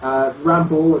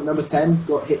 Rampal at number 10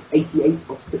 got hit 88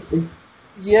 off 60.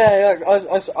 Yeah, I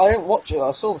didn't watch it.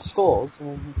 I saw the scores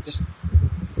and just.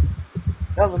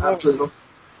 At the moment, Absolutely.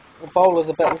 the bowlers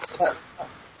are better.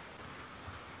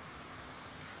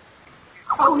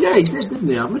 Oh yeah, he did, didn't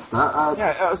he? I missed that.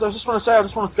 I just want to say, I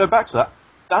just wanted to go back to that.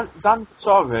 Dan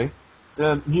Batari,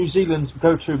 New Zealand's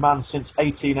go-to man since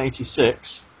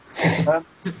 1886,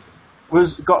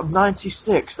 got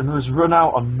 96 and was run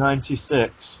out on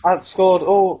 96.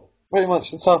 Outscored pretty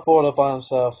much the top order by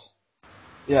himself.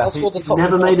 Yeah, he's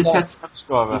never made a test.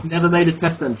 He's never made a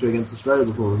test century against Australia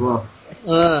before as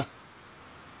well.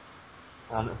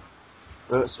 And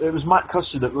it was Matt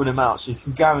Custer that run him out, so you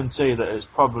can guarantee that it's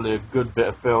probably a good bit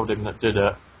of fielding that did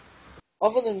it.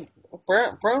 Other than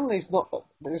Brownlee's not.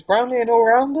 Is Brownlee an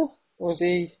all-rounder, or is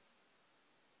he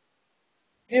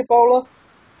a bowler?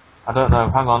 I don't know.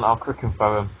 Hang on, I'll quick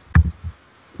info him.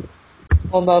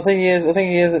 Oh no, I think he is. I think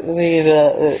he is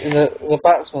a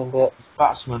batsman, but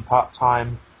Batsman part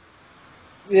time.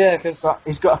 yeah, because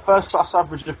He's got a first class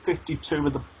average of 52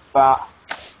 with the bat,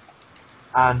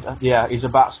 and he's a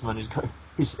batsman. He's got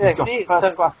first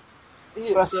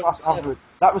class average.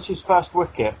 That was his first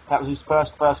wicket. That was his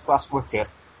first class wicket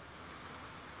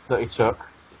that he took.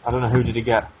 I don't know who did he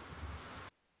get.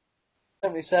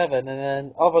 77, and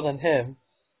then other than him,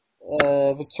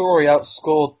 Vittori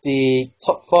outscored the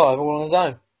top 5 all on his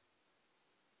own.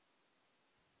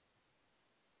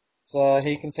 So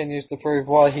he continues to prove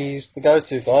why he's the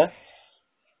go-to guy.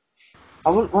 I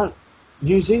wouldn't want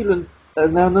New Zealand.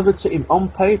 Now another team on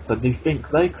paper. They think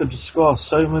they could score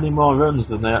so many more runs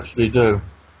than they actually do.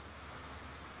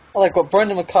 Well, they've got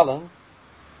Brendan McCullum.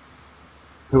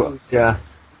 Yeah.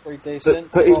 Pretty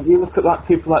decent. But if you look at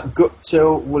people like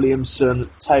Guptill, Williamson,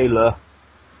 Taylor,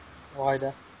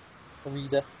 Ryder.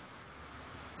 Reader.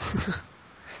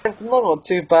 They've not got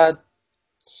too bad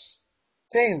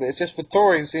team, but it's just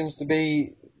Vittori seems to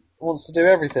wants to do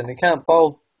everything. He can't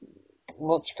bowl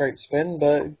much great spin,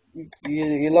 but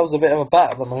he loves a bit of a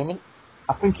bat at the moment.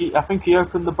 I think he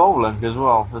opened the bowling as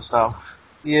well herself.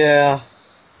 Yeah.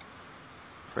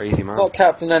 Crazy man. Not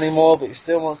captain anymore, but he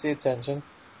still wants the attention.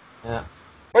 Yeah.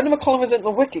 Brendan McCullum isn't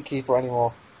the wicket keeper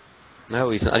anymore. No,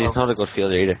 he's not, and he's not a good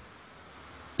fielder either.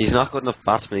 He's not good enough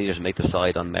batsman either to make the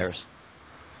side on merit.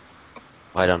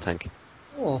 I don't think.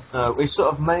 Oh. No, he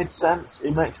sort of made sense.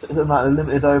 He makes it in like a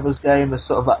limited overs game as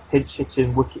sort of that pinch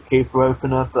hitting wicket keeper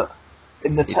opener, but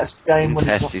in the test game, in when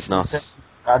test, he's not.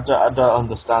 I don't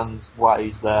understand why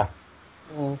he's there.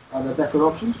 Mm. Are there better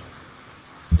options?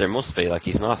 There must be, like,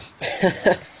 he's not.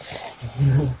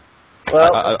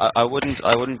 Well, I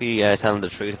wouldn't be telling the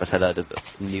truth if I said I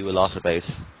knew a lot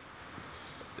about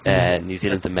New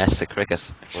Zealand domestic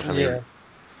cricket. But I mean, yeah.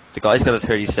 the guy's got a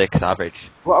 36 average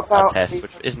What at about test,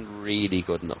 which isn't really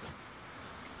good enough.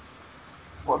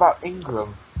 What about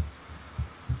Ingram?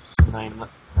 What's his name?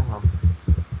 Hang on.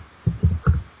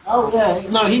 Oh yeah,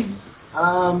 no, he's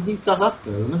South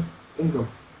Africa, isn't he? Ingram.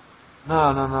 No,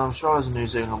 I'm sure there's a New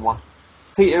Zealand one.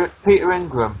 Peter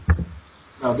Ingram.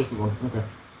 No, different one. Okay.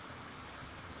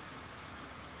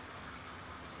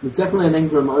 There's definitely an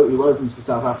Ingram who opens for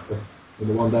South Africa in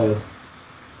the one days.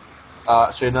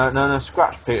 Actually, no,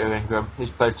 scratch Peter Ingram. He's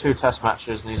played 2 test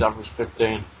matches and he's averaged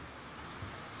 15.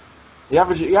 He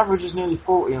averages nearly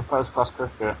 40 in first class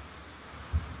cricket.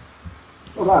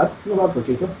 Not bad for a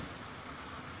keeper.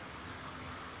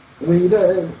 I mean,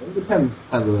 it depends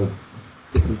whether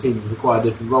different teams require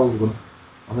different roles of them.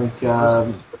 I think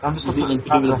I'm just New looking Zealand at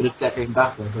could do with a bit of depth in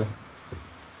batting, so.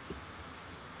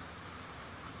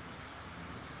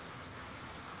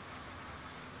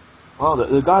 Well,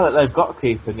 the guy that they've got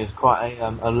keeping is quite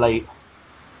a late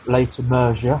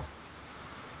emerger.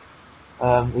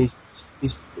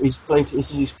 He's played.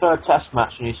 This is his 3rd Test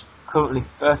match, and he's currently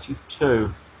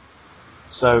 32.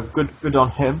 So good on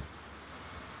him.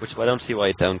 Which I don't see why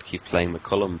you don't keep playing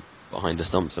McCullum behind the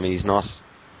stumps. I mean, he's not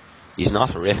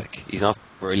horrific. He's not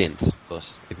brilliant.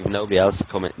 But if you've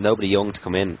nobody young to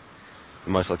come in,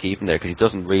 you might as well keep him there because he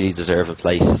doesn't really deserve a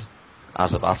place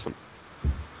as a batsman.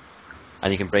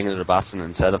 And you can bring another batsman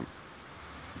instead of him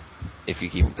if you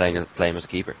keep him playing as a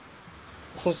keeper.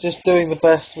 So it's just doing the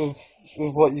best with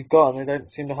what you've got, and they don't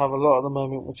seem to have a lot at the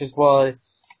moment, which is why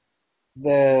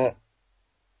I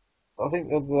think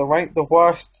they're ranked the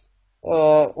worst,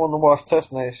 one of the worst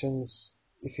test nations,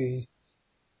 if you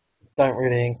don't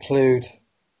really include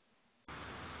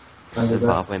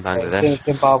Zimbabwe and Bangladesh.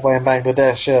 Zimbabwe and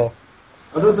Bangladesh, yeah.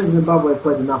 I don't think Zimbabwe have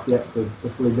played enough yet to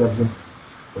fully judge them.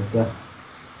 But,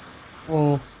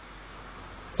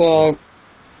 So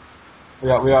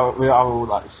We are all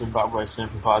like Zimbabwe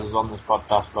sympathisers on this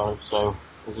podcast, though. So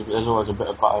there's always a bit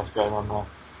of bias going on there.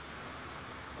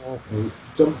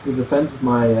 jump to the defence of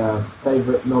my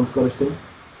favourite non-Scottish team.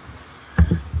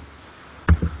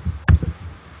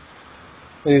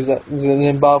 who's that? Is it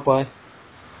Zimbabwe?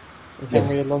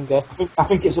 Henry Olunga. I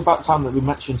think it's about time that we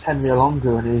mentioned Henry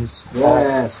Olunga and his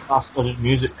star-studded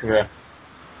music career.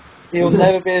 He'll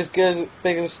never be as big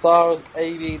a star as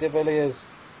A.B. de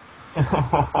Villiers.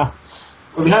 Have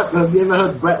you ever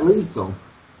heard Brett Lee's song?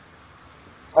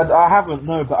 I haven't,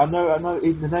 no, but I know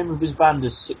the name of his band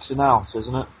is Six and Out,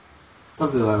 isn't it?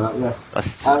 Something like that, yes.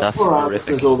 That's for our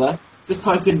horrific. listeners all there, just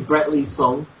type in Brett Lee's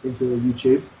song into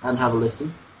YouTube and have a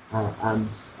listen, and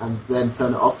then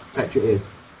turn it off to protect your ears.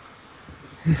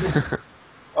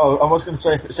 Oh, I was going to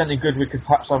say if it's any good, we could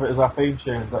perhaps have it as our theme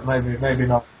tune, but maybe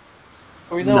not.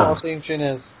 We know what our theme tune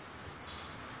is.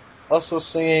 It's us all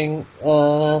singing.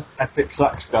 Epic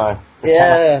Sax Guy.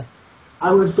 Yeah. I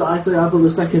thought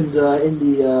the second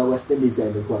West Indies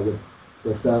game was quite good.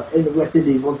 But in the West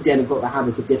Indies, once again, have got the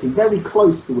habit of getting very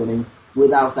close to winning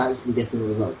without actually getting the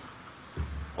results.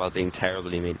 While being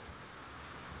terrible, you mean?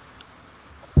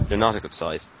 They're not a good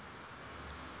side.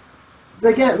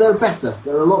 They're better.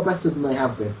 They're a lot better than they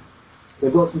have been.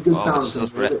 They've got some good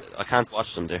talent. I can't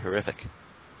watch them. They're horrific.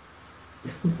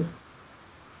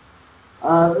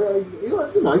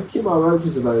 Kimar Roach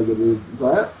is a very good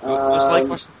player. It was like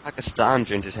watching Pakistan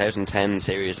during 2010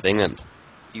 series of England.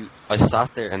 I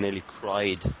sat there and nearly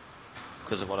cried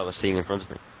because of what I was seeing in front of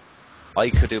me.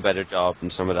 I could do a better job than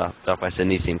some of that West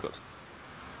Indies team could.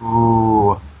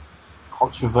 Ooh,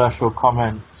 controversial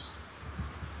comments.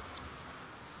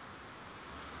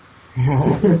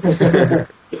 Or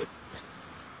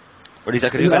at least I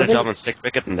could do a better job on stick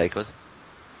cricket than they could.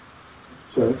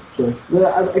 True.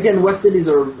 Well, again, West Indies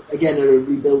are again in a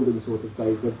rebuilding sort of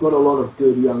phase. They've got a lot of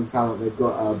good young talent. They've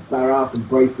got Bharat and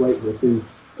Braithwaite, who are two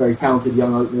very talented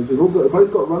young openers. They've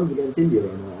both got runs against India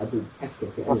in Test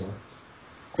cricket. Anyway.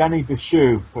 Danny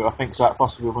Bishu, who I think is like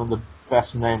possibly one of the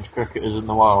best named cricketers in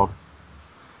the world.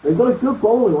 They've got a good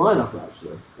bowling lineup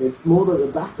actually. It's more that the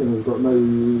batting has got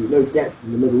no depth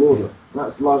in the middle order.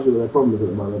 That's largely what their problem is at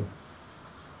the moment.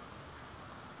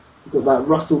 You've got that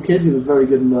Russell kid who was very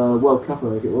good in the World Cup, I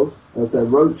think it was. So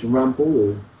Roach and Rampal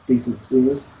were decent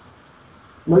seamers.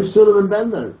 No Sullivan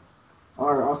Ben though,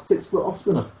 our 6 foot off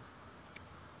spinner.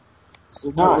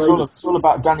 So no, it's all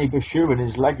about Danny Bishu and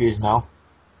his leggies now.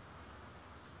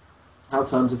 How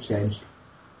times have changed.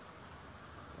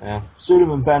 Yeah,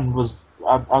 Sullivan Ben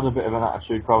had a bit of an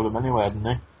attitude problem anyway, hadn't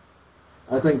he?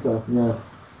 I think so. Yeah.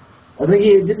 I think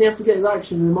didn't he have to get his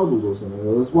action remodeled or something?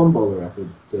 There was one bowler who had to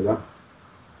do that.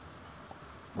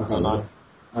 I don't know.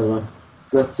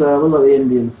 But what about the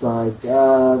Indian side?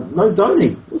 No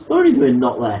Dhoni. What's Dhoni doing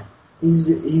not there? He's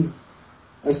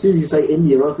as soon as you say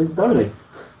India, I think Dhoni.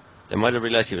 They might have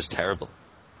realised he was terrible.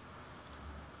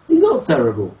 He's not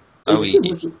terrible.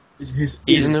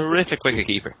 He's an horrific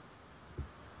wicket-keeper.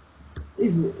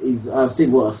 I've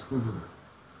seen worse.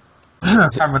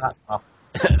 Cameron Akmal.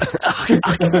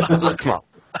 Come on.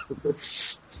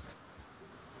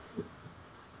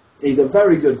 He's a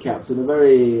very good captain, a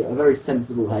very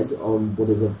sensible head on what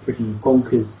is a pretty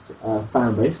bonkers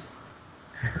fan base.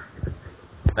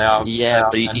 But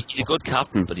he's a good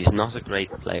captain, but he's not a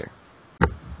great player.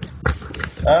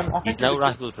 He's no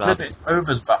Rahul Dravid.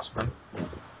 Overs batsman.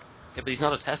 Yeah, but he's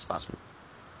not a test batsman.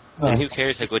 No. And who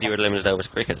cares how good you are at limited overs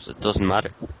cricket? It doesn't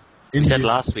matter. We said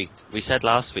last week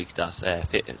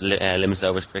that limited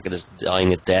overs cricket is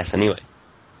dying a death anyway.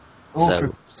 All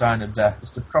cricket's dying a death.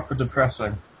 It's proper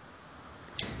depressing.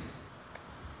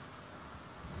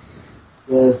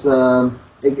 There's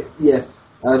yes,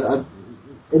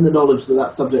 in the knowledge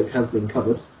that subject has been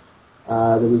covered,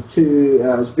 there was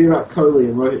Virat Kohli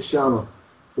and Rohit Sharma,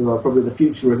 who are probably the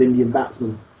future of Indian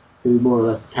batsmen, who more or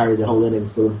less carried the whole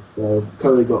innings for them. So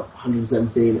Kohli got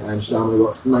 117 and Sharma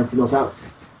got 90 knockouts.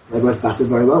 They both batted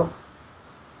very well.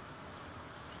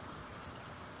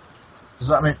 Does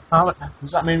that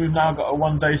mean we've now got a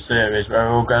one-day series where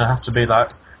we're all going to have to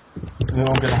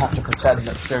pretend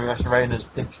that Suresh Raina's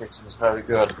pinch hitting is very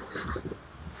good?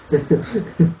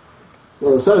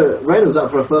 Well, so Raina was up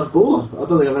for a first bowler. I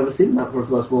don't think I've ever seen that for a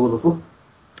first bowler before.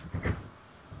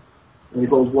 And he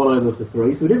bowled 1 over for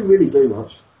 3, so he didn't really do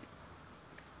much.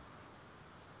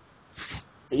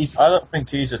 I don't think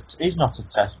he's not a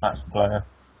test match player.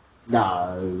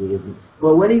 No, he isn't.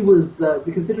 Well, when he was,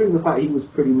 considering the fact he was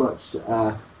pretty much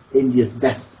India's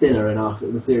best spinner in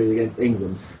the series against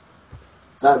England,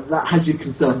 that had you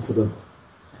concerned for them.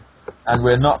 And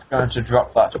we're not going to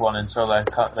drop that one until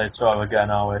they tour again,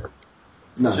 are we?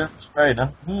 No. Suresh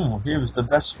Raina, he was the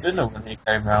best spinner when he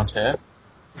came round here.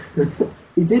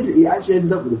 He did. He actually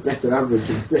ended up with a better average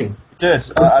than Singh. He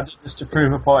did. I did this to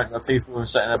prove a point where people were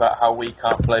saying about how we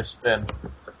can't play spin.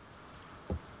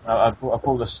 I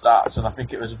pulled the stats, and I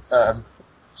think it was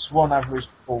Swan averaged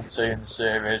 40 in the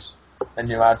series, and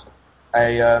you had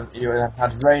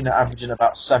Raina averaging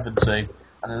about 70,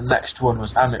 and the next one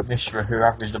was Amit Mishra, who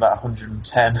averaged about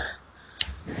 110.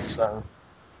 So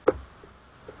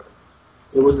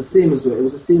it was a seamless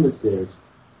series.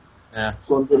 Yeah.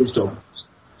 Swan did his job.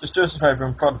 Just do us a favour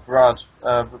and prod Brad,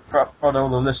 prod all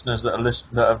the listeners that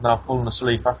have now fallen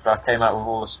asleep after I came out with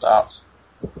all the stats.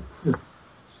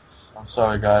 I'm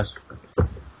sorry, guys.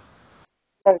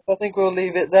 Right, I think we'll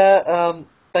leave it there.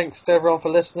 Thanks to everyone for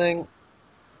listening.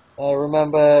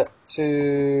 Remember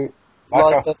to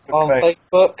like us on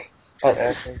Facebook.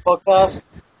 That's the podcast.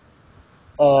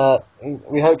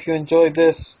 We hope you enjoyed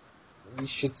this. We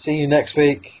should see you next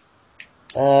week.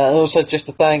 And also just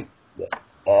to thank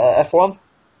F1.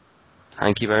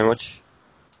 Thank you very much.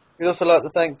 We'd also like to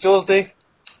thank Jawsy.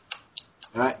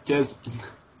 Alright, cheers.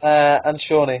 And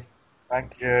Shawnee.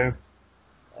 Thank you.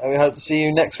 We hope to see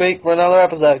you next week for another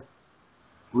episode.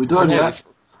 We're done, yeah?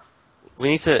 We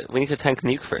need to thank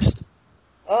Nuke first.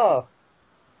 Oh.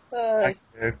 Thank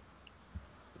you.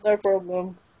 No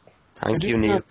problem. Thank you, Nuke.